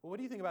this? Well, what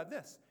do you think about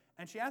this?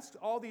 And she asks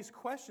all these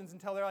questions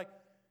until they're like,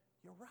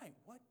 you're right.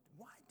 Why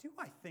do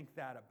I think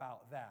that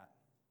about that?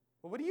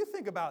 Well, what do you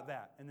think about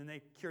that? And then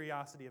they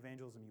curiosity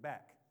evangelism you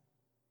back.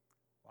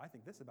 Well, I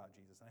think this about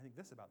Jesus, and I think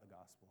this about the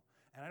gospel.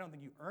 And I don't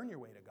think you earn your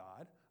way to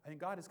God. I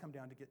think God has come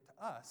down to get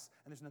to us,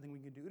 and there's nothing we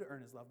can do to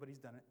earn his love, but he's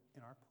done it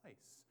in our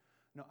place.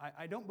 No,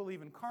 I don't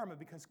believe in karma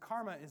because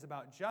karma is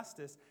about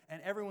justice and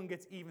everyone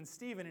gets even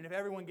Steven. And if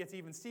everyone gets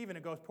even Steven,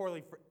 it goes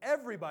poorly for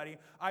everybody.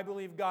 I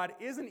believe God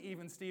isn't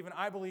even Steven.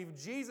 I believe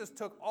Jesus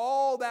took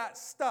all that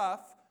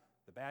stuff,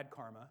 the bad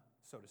karma,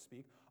 so to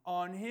speak,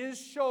 on his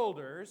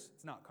shoulders.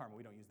 It's not karma.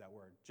 We don't use that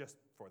word, just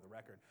for the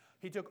record.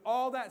 He took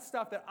all that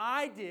stuff that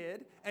I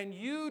did and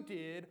you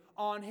did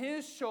on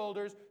his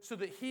shoulders so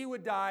that he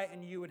would die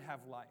and you would have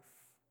life.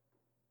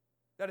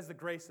 That is the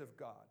grace of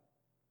God.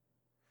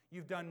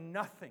 You've done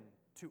nothing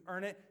to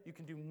earn it. You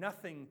can do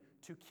nothing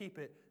to keep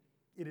it.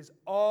 It is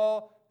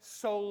all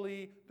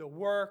solely the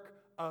work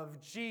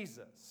of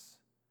Jesus.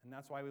 And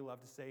that's why we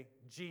love to say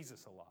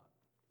Jesus a lot.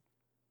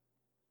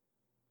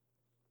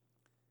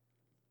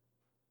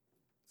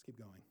 Let's keep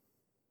going.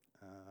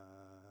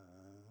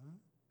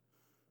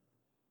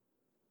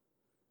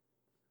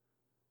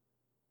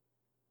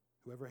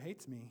 Whoever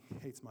hates me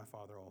hates my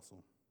Father also.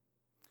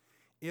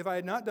 If I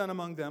had not done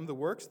among them the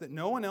works that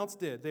no one else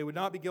did, they would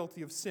not be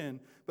guilty of sin.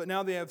 But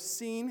now they have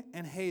seen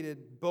and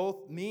hated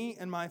both me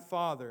and my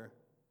Father.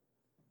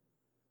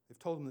 They've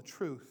told them the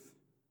truth.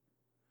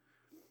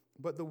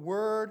 But the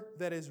word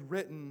that is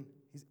written,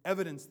 he's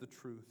evidenced the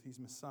truth, he's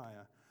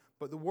Messiah.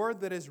 But the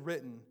word that is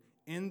written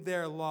in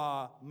their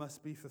law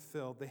must be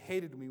fulfilled. They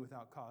hated me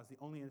without cause, the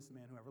only innocent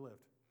man who ever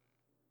lived.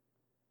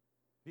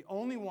 The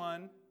only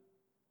one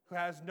who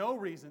has no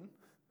reason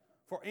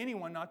for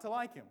anyone not to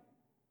like him.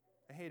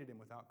 They hated him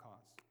without cause.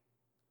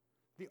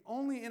 The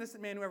only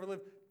innocent man who ever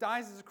lived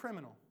dies as a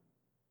criminal.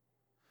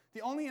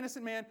 The only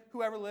innocent man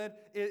who ever lived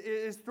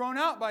is thrown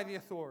out by the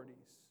authorities.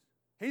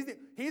 He's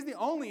the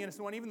only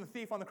innocent one, even the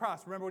thief on the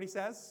cross. Remember what he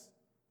says?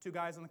 Two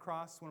guys on the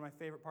cross, one of my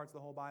favorite parts of the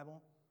whole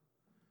Bible.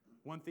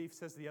 One thief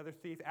says to the other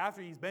thief,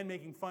 after he's been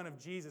making fun of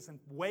Jesus and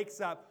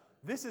wakes up,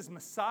 this is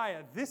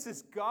Messiah, this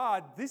is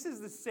God, this is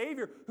the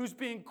Savior who's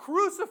being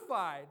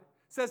crucified,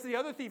 says to the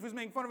other thief who's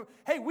making fun of him,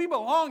 hey, we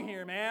belong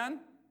here, man.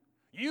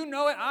 You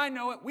know it, I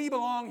know it, we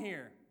belong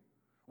here.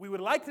 We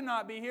would like to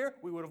not be here,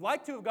 we would have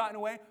liked to have gotten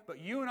away, but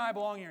you and I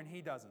belong here, and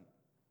he doesn't.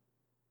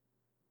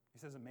 He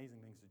says amazing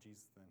things to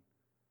Jesus then.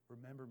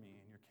 Remember me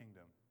in your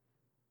kingdom.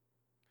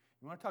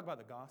 You want to talk about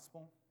the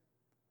gospel?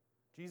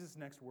 Jesus'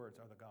 next words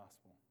are the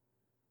gospel.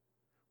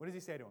 What does he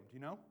say to him? Do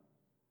you know?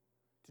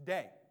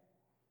 Today,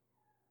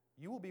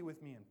 you will be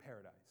with me in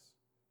paradise.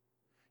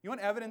 You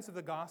want evidence of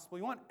the gospel?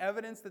 You want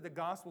evidence that the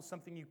gospel is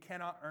something you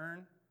cannot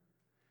earn?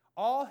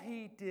 All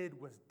he did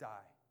was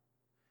die.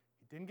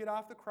 He didn't get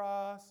off the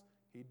cross.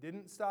 He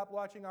didn't stop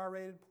watching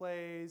R-rated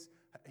plays.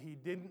 He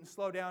didn't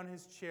slow down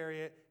his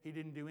chariot. He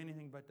didn't do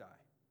anything but die.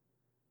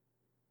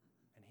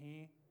 And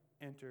he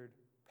entered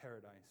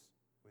paradise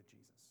with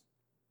Jesus.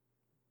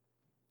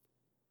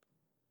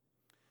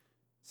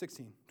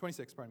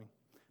 26, pardon me.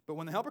 But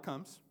when the Helper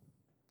comes,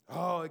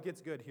 it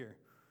gets good here.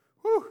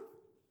 Whew.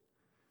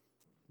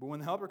 But when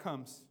the Helper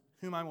comes,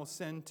 whom I will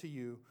send to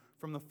you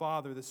from the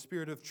Father, the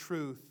Spirit of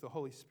truth, the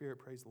Holy Spirit,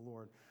 praise the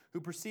Lord,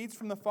 who proceeds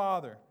from the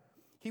Father,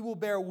 he will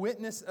bear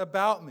witness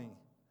about me.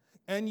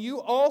 And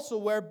you also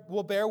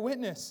will bear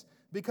witness,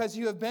 because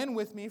you have been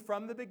with me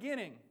from the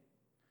beginning.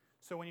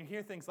 So when you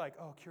hear things like,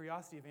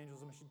 curiosity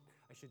evangelism,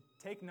 I should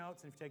take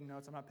notes, and if you're taking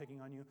notes, I'm not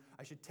picking on you.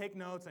 I should take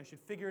notes, and I should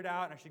figure it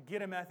out, and I should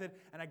get a method,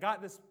 and I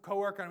got this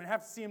coworker, and I'm going to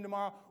have to see him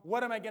tomorrow.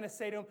 What am I going to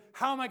say to him?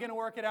 How am I going to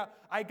work it out?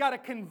 I got to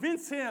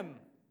convince him.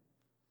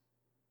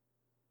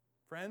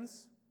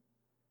 Friends,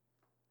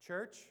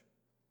 church,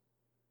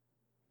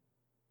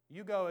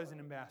 you go as an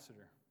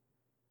ambassador.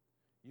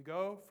 You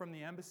go from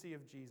the embassy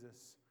of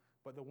Jesus,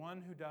 but the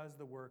one who does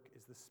the work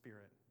is the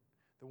Spirit.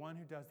 The one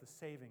who does the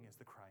saving is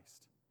the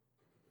Christ.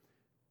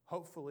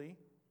 Hopefully,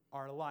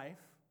 our life,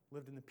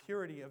 lived in the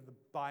purity of the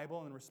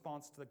Bible in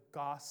response to the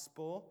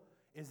gospel,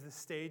 is the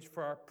stage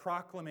for our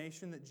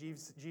proclamation that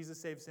Jesus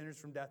saves sinners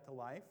from death to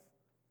life.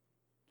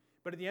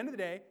 But at the end of the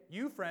day,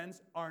 you,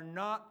 friends, are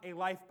not a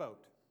lifeboat.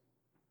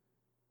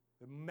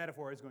 The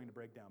metaphor is going to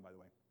break down, by the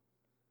way.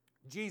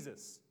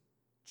 Jesus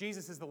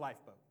is the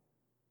lifeboat.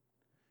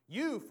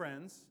 You,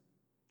 friends,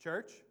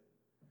 church,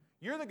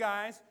 you're the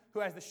guys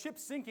who, as the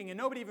ship's sinking and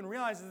nobody even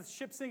realizes the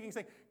ship's sinking,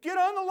 saying, get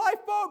on the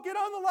lifeboat, get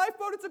on the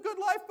lifeboat, it's a good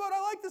lifeboat,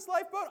 I like this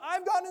lifeboat,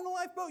 I've gotten in the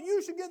lifeboat,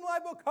 you should get in the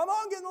lifeboat, come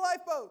on, get in the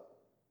lifeboat.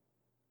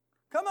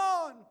 Come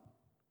on.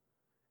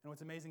 And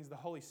what's amazing is the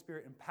Holy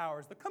Spirit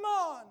empowers the come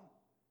on,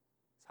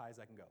 as high as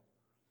I can go.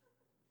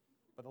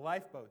 But the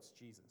lifeboat's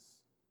Jesus.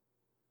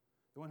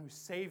 The one who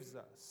saves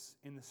us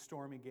in the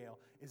stormy gale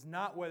is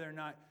not whether or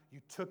not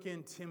you took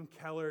in Tim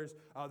Keller's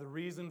The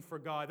Reason for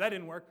God. That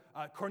didn't work.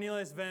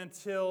 Cornelius Van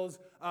Til's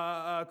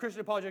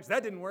Christian Apologetics.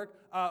 That didn't work.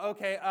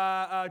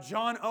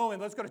 John Owen.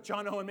 Let's go to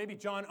John Owen. Maybe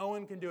John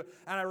Owen can do it.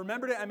 And I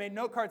remembered it. I made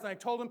note cards and I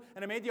told them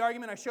and I made the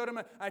argument. I showed them.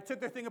 I took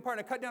their thing apart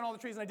and I cut down all the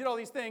trees and I did all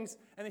these things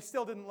and they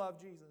still didn't love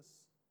Jesus.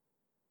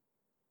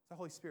 It's the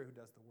Holy Spirit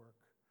who does the work.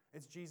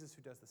 It's Jesus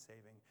who does the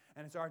saving.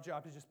 And it's our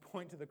job to just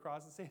point to the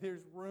cross and say,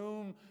 there's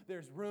room,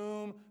 there's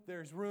room,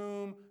 there's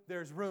room,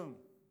 there's room.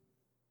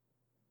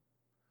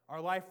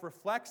 Our life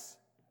reflects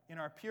in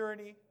our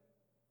purity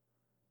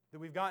that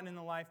we've gotten in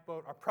the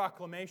lifeboat, our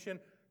proclamation.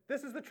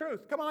 This is the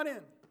truth. Come on in.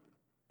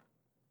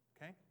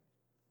 Okay?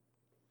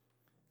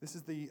 This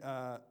is the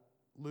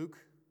Luke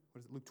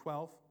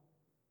 12.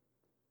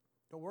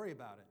 Don't worry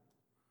about it.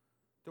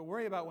 Don't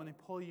worry about when they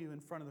pull you in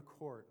front of the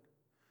court.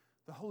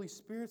 The Holy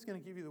Spirit's going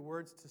to give you the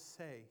words to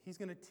say. He's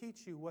going to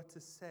teach you what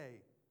to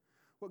say.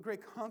 What great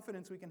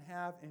confidence we can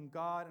have in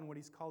God and what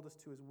He's called us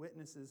to as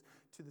witnesses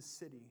to the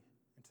city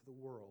and to the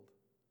world.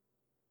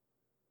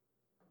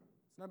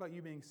 It's not about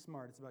you being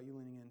smart. It's about you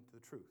leaning into the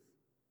truth.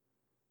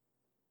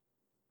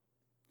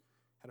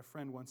 I had a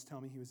friend once tell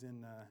me he was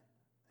in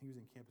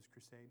Campus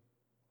Crusade.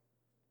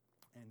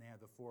 And they have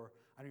the 4,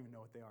 I don't even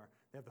know what they are.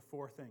 They have the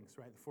 4 things,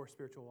 right? The 4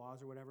 spiritual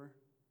laws or whatever.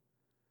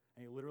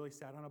 And he literally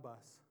sat on a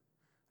bus.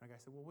 And the guy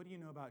said, well, what do you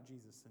know about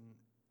Jesus? And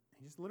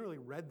he just literally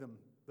read them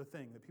the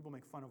thing that people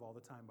make fun of all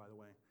the time, by the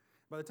way.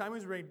 By the time he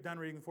was done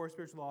reading the 4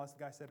 spiritual laws, the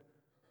guy said,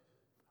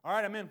 all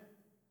right, I'm in.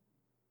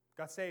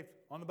 Got saved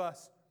on the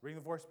bus, reading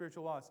the 4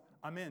 spiritual laws.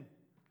 I'm in.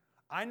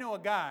 I know a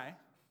guy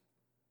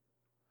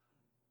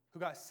who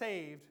got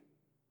saved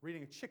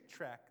reading a chick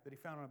tract that he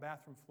found on a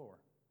bathroom floor.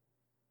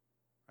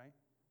 Right?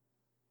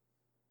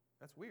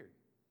 That's weird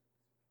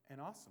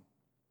and awesome.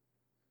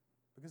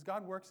 Because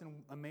God works in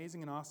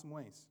amazing and awesome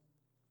ways.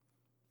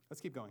 Let's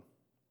keep going.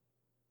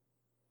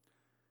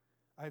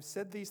 I have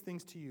said these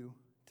things to you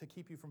to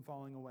keep you from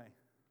falling away.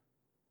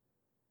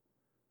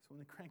 So when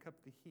they crank up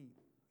the heat,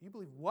 you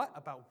believe what?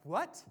 About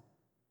what?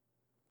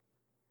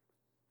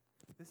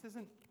 This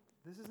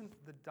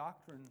isn't the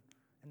doctrine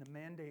and the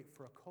mandate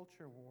for a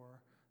culture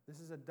war. This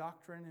is a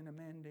doctrine and a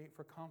mandate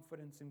for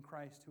confidence in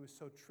Christ, who was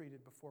so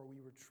treated before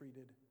we were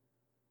treated.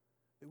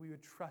 That we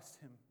would trust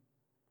him.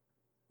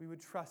 We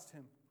would trust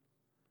him.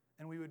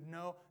 And we would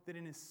know that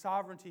in his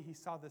sovereignty he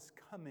saw this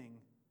coming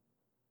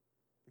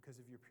because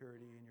of your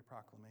purity and your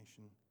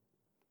proclamation.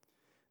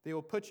 They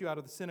will put you out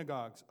of the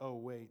synagogues. Oh,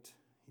 wait.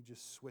 He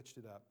just switched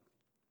it up.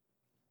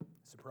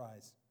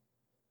 Surprise.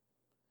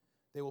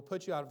 They will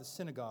put you out of the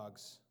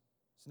synagogues.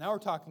 So now we're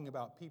talking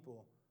about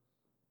people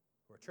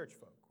who are church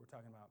folk. We're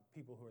talking about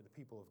people who are the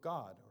people of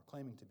God, or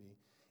claiming to be.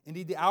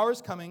 Indeed, the hour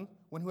is coming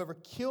when whoever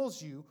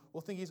kills you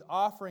will think he's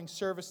offering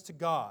service to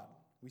God.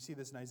 We see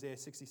this in Isaiah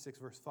 66,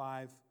 verse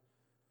 5.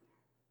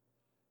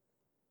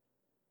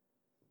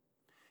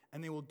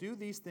 And they will do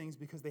these things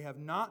because they have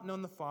not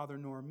known the Father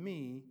nor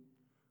me,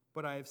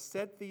 but I have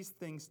said these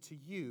things to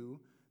you,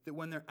 that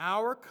when their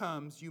hour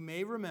comes, you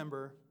may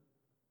remember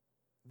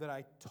that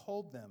I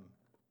told them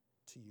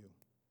to you.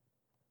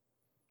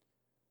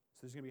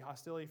 So there's going to be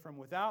hostility from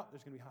without.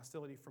 There's going to be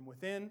hostility from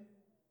within.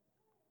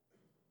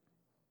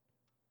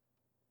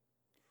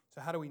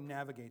 So how do we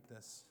navigate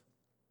this?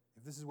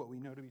 If this is what we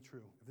know to be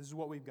true, if this is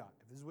what we've got,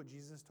 if this is what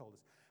Jesus has told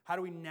us, how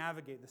do we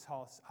navigate this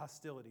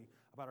hostility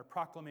about our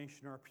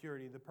proclamation or our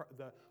purity,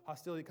 the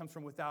hostility that comes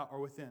from without or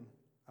within?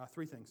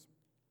 Three things.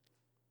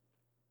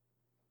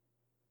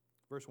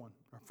 First one.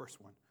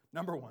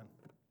 Number one,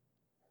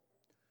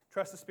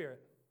 trust the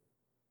Spirit.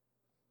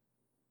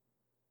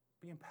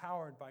 Be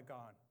empowered by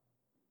God.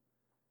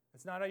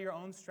 It's not out of your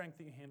own strength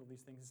that you handle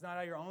these things. It's not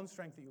out of your own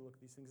strength that you look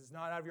at these things. It's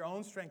not out of your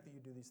own strength that you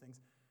do these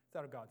things. It's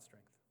out of God's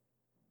strength.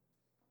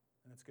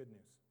 And it's good news.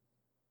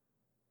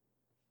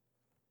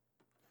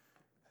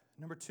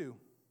 Number two,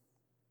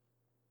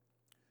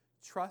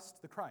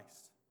 trust the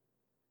Christ.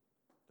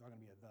 There's going to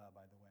be a the,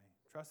 by the way.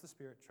 Trust the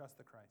Spirit, trust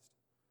the Christ.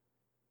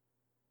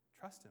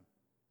 Trust him.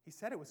 He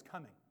said it was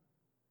coming.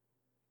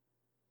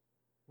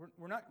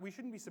 We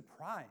shouldn't be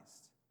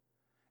surprised.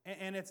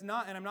 And it's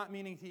not, and I'm not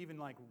meaning to even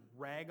like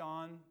rag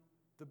on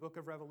the book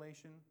of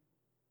Revelation.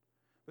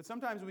 But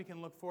sometimes we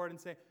can look forward and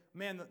say,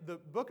 man, the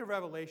book of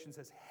Revelation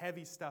says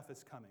heavy stuff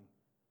is coming.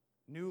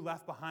 New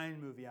Left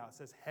Behind movie out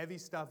says heavy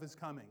stuff is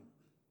coming.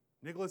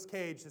 Nicolas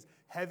Cage says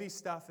heavy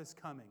stuff is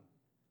coming.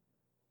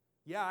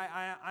 Yeah,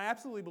 I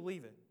absolutely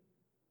believe it.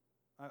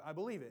 I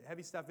believe it.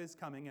 Heavy stuff is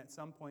coming at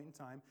some point in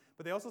time.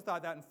 But they also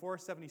thought that in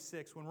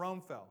 476 when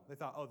Rome fell. They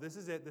thought, oh, this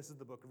is it. This is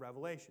the book of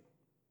Revelation.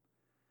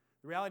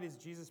 The reality is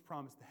Jesus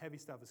promised the heavy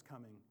stuff is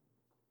coming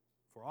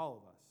for all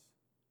of us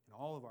in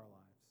all of our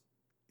lives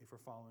if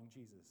we're following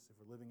Jesus, if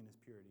we're living in his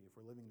purity, if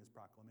we're living in his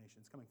proclamation.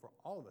 It's coming for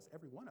all of us,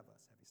 every one of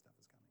us. Heavy stuff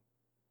is coming.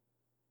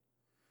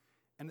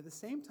 And at the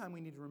same time,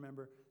 we need to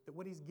remember that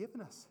what he's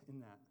given us in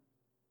that,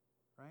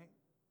 right?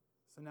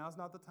 So now's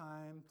not the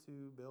time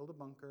to build a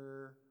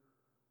bunker,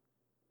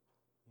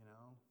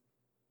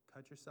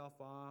 cut yourself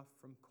off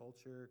from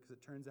culture, because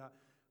it turns out,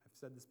 I've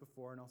said this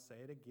before and I'll say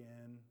it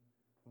again,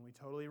 when we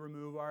totally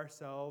remove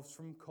ourselves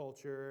from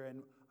culture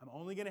and I'm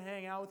only going to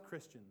hang out with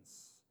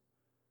Christians,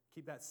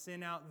 keep that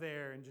sin out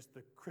there and just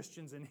the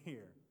Christians in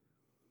here.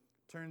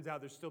 Turns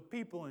out there's still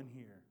people in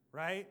here,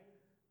 right?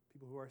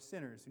 People who are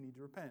sinners who need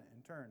to repent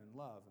and turn and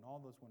love and all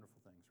those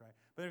wonderful things, right?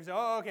 But then we say,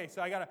 oh, okay,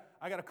 so I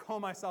gotta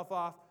call myself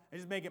off and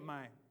just make it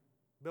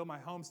build my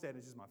homestead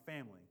as just my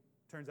family.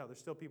 Turns out there's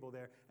still people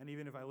there, and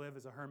even if I live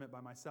as a hermit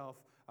by myself,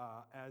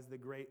 as the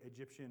great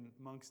Egyptian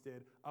monks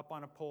did, up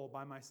on a pole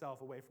by myself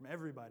away from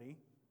everybody,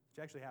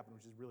 which actually happened,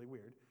 which is really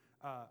weird,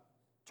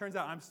 turns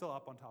out I'm still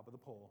up on top of the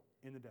pole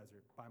in the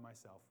desert by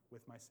myself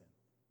with my sin.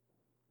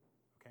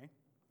 Okay?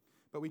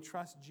 But we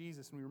trust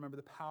Jesus and we remember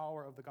the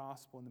power of the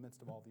gospel in the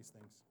midst of all these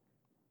things.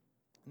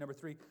 Number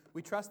three,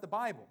 we trust the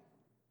Bible.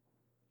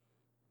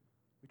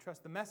 We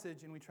trust the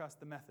message and we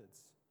trust the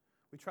methods.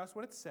 We trust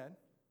what it said.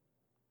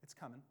 It's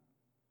coming.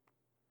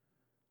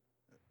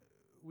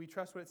 We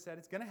trust what it said.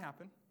 It's going to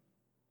happen.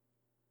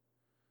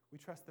 We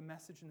trust the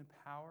message and the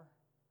power.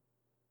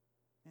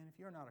 And if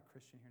you're not a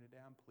Christian here today,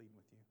 I'm pleading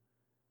with you.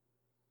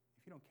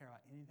 If you don't care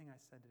about anything I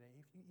said today,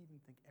 if you even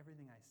think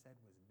everything I said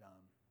was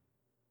dumb,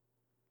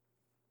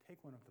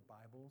 take one of the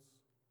Bibles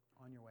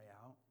on your way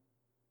out.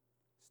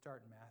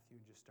 Start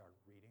Matthew and just start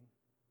reading.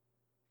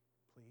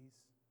 Please.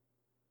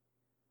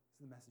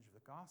 This is the message of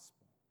the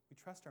gospel. We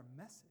trust our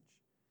message.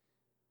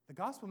 The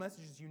gospel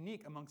message is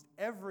unique amongst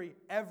every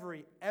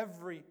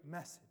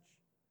message.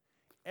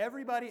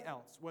 Everybody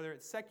else, whether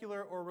it's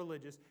secular or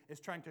religious, is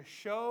trying to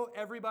show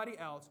everybody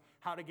else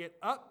how to get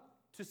up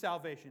to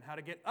salvation, how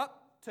to get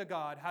up to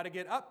God, how to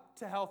get up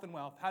to health and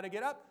wealth, how to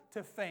get up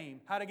to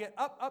fame, how to get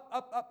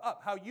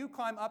up, how you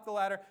climb up the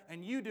ladder,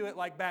 and you do it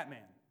like Batman.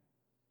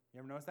 You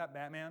ever notice that,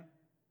 Batman?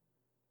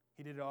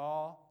 He did it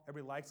all.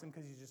 Everybody likes him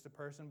because he's just a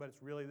person, but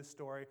it's really the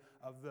story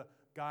of the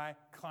guy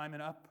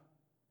climbing up.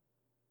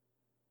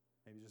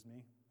 Maybe just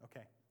me?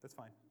 Okay, that's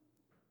fine.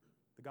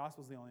 The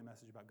gospel is the only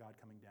message about God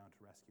coming down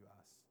to rescue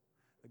us.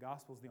 The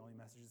gospel is the only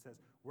message that says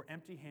we're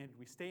empty-handed,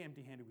 we stay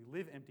empty-handed, we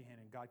live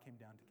empty-handed, and God came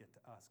down to get to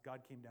us. God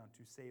came down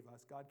to save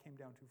us. God came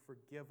down to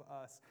forgive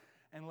us.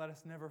 And let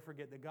us never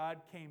forget that God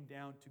came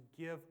down to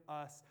give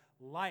us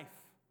life,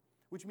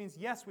 which means,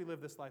 yes, we live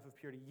this life of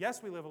purity.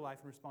 Yes, we live a life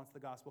in response to the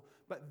gospel.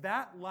 But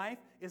that life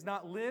is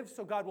not lived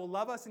so God will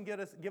love us and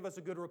give us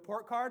a good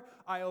report card.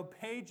 I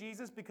obey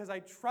Jesus because I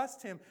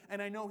trust Him,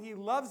 and I know He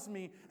loves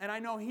me, and I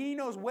know He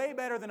knows way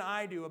better than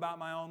I do about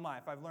my own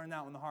life. I've learned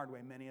that one the hard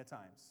way many a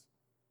times.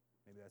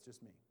 Maybe that's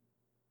just me.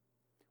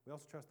 We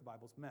also trust the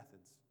Bible's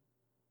methods.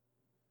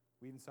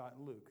 We even saw it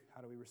in Luke.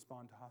 How do we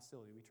respond to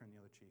hostility? We turn the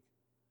other cheek.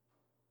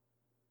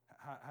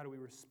 How do we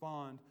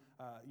respond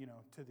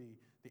to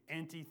the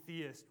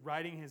anti-theist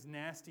writing his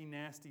nasty,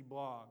 nasty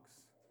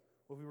blogs?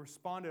 Well, if we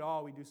respond at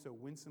all, we do so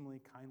winsomely,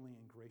 kindly,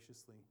 and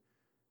graciously.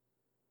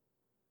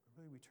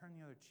 But really, we turn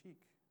the other cheek.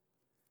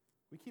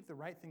 We keep the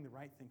right thing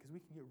because we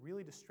can get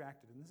really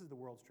distracted, and this is the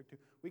world's trick too.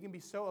 We can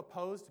be so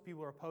opposed to people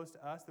who are opposed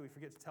to us that we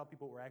forget to tell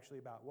people what we're actually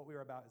about. What we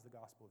are about is the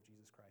gospel of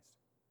Jesus Christ.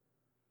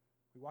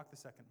 We walk the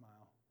second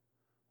mile.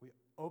 We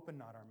open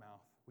not our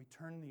mouth. We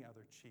turn the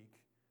other cheek,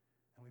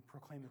 and we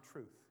proclaim the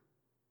truth.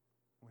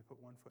 And we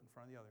put one foot in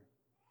front of the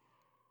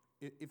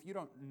other. If you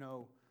don't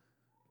know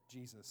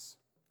Jesus,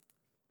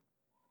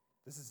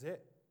 this is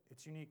it.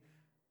 It's unique.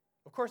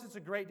 Of course, it's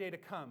a great day to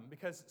come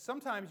because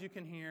sometimes you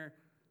can hear,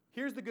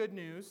 here's the good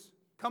news.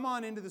 Come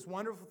on into this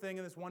wonderful thing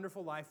and this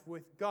wonderful life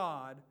with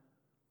God.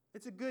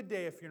 It's a good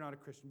day if you're not a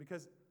Christian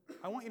because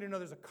I want you to know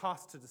there's a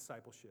cost to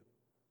discipleship.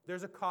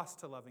 There's a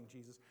cost to loving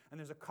Jesus, and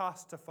there's a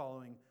cost to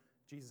following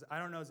Jesus. I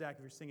don't know, Zach,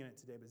 if you're singing it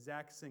today, but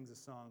Zach sings a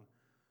song,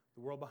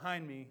 The World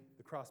Behind Me,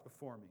 the Cross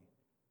Before Me.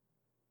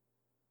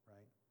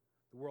 Right?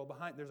 The world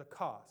behind, there's a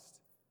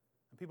cost.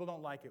 And people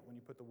don't like it when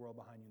you put the world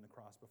behind you and the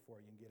cross before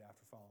you and get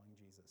after following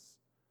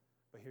Jesus.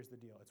 But here's the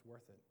deal, it's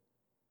worth it.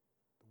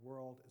 The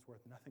world is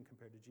worth nothing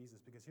compared to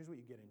Jesus because here's what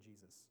you get in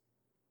Jesus.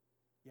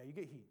 Yeah, you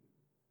get heat,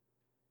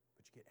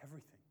 but you get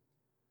everything.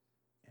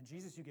 In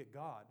Jesus, you get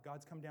God.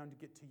 God's come down to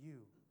get to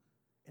you.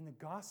 In the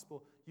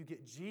gospel, you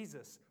get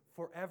Jesus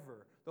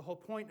forever. The whole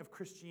point of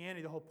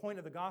Christianity, the whole point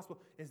of the gospel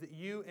is that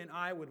you and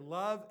I would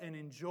love and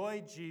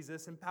enjoy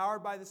Jesus,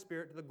 empowered by the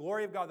Spirit, to the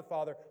glory of God the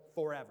Father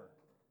forever.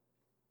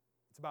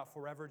 It's about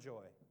forever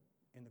joy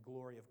in the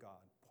glory of God,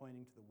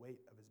 pointing to the weight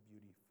of His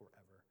beauty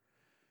forever.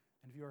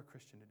 And if you are a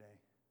Christian today,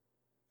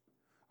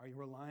 are you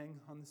relying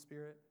on the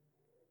Spirit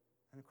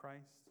and the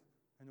Christ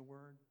and the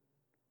Word?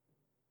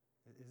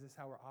 Is this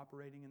how we're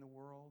operating in the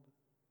world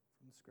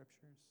from the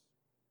Scriptures?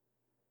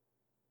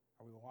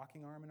 Are we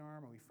walking arm in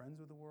arm? Are we friends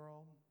with the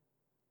world?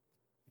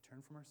 We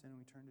turn from our sin and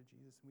we turn to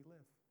Jesus and we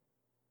live.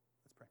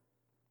 Let's pray.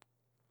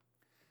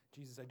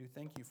 Jesus, I do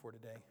thank you for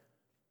today.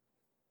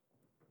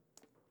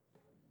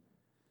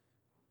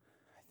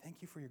 I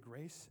thank you for your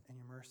grace and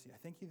your mercy. I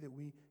thank you that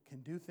we can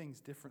do things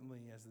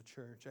differently as the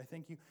church. I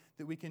thank you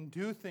that we can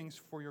do things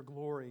for your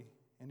glory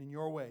and in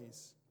your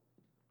ways.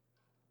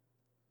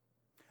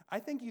 I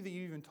thank you that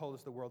you even told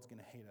us the world's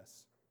going to hate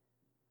us.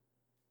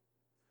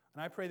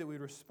 And I pray that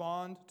we'd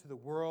respond to the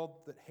world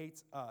that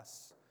hates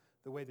us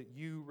the way that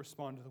you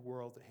respond to the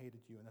world that hated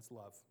you, and that's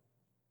love.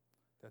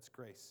 That's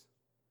grace.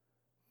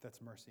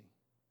 That's mercy.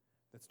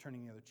 That's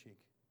turning the other cheek.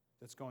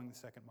 That's going the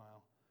second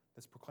mile.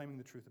 That's proclaiming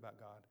the truth about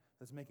God.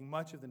 That's making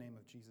much of the name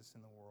of Jesus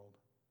in the world.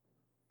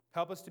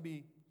 Help us to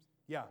be,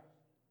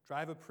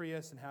 drive a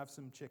Prius and have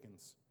some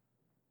chickens,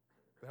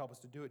 but help us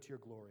to do it to your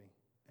glory.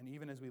 And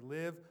even as we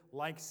live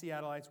like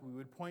Seattleites, we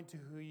would point to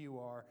who you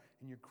are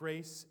and your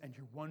grace and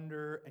your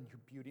wonder and your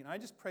beauty. And I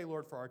just pray,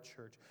 Lord, for our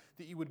church,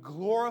 that you would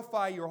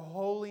glorify your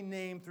holy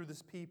name through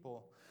this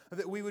people,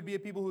 that we would be a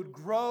people who would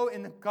grow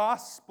in the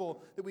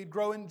gospel, that we'd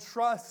grow in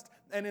trust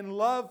and in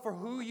love for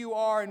who you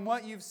are and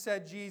what you've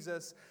said,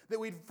 Jesus, that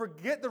we'd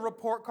forget the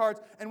report cards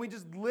and we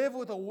just live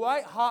with a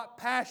white-hot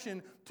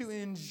passion to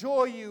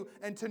enjoy you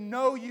and to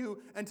know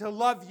you and to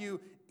love you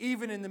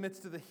even in the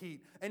midst of the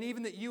heat. And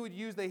even that you would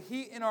use the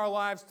heat in our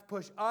lives to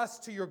push us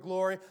to your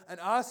glory and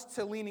us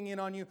to leaning in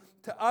on you,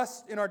 to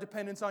us in our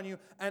dependence on you,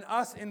 and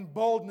us in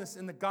boldness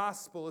in the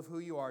gospel of who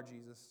you are,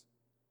 Jesus.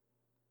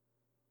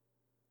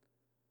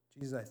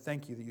 Jesus, I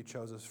thank you that you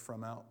chose us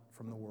from out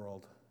from the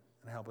world.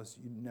 And help us,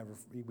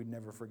 we'd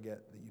never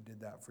forget that you did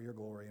that for your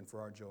glory and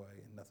for our joy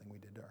and nothing we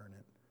did to earn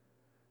it.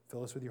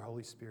 Fill us with your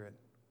Holy Spirit.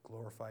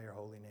 Glorify your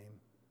holy name.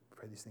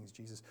 Pray these things,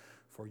 Jesus,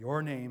 for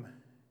your name,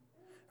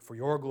 for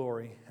your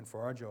glory, and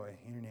for our joy.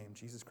 In your name,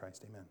 Jesus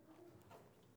Christ, amen.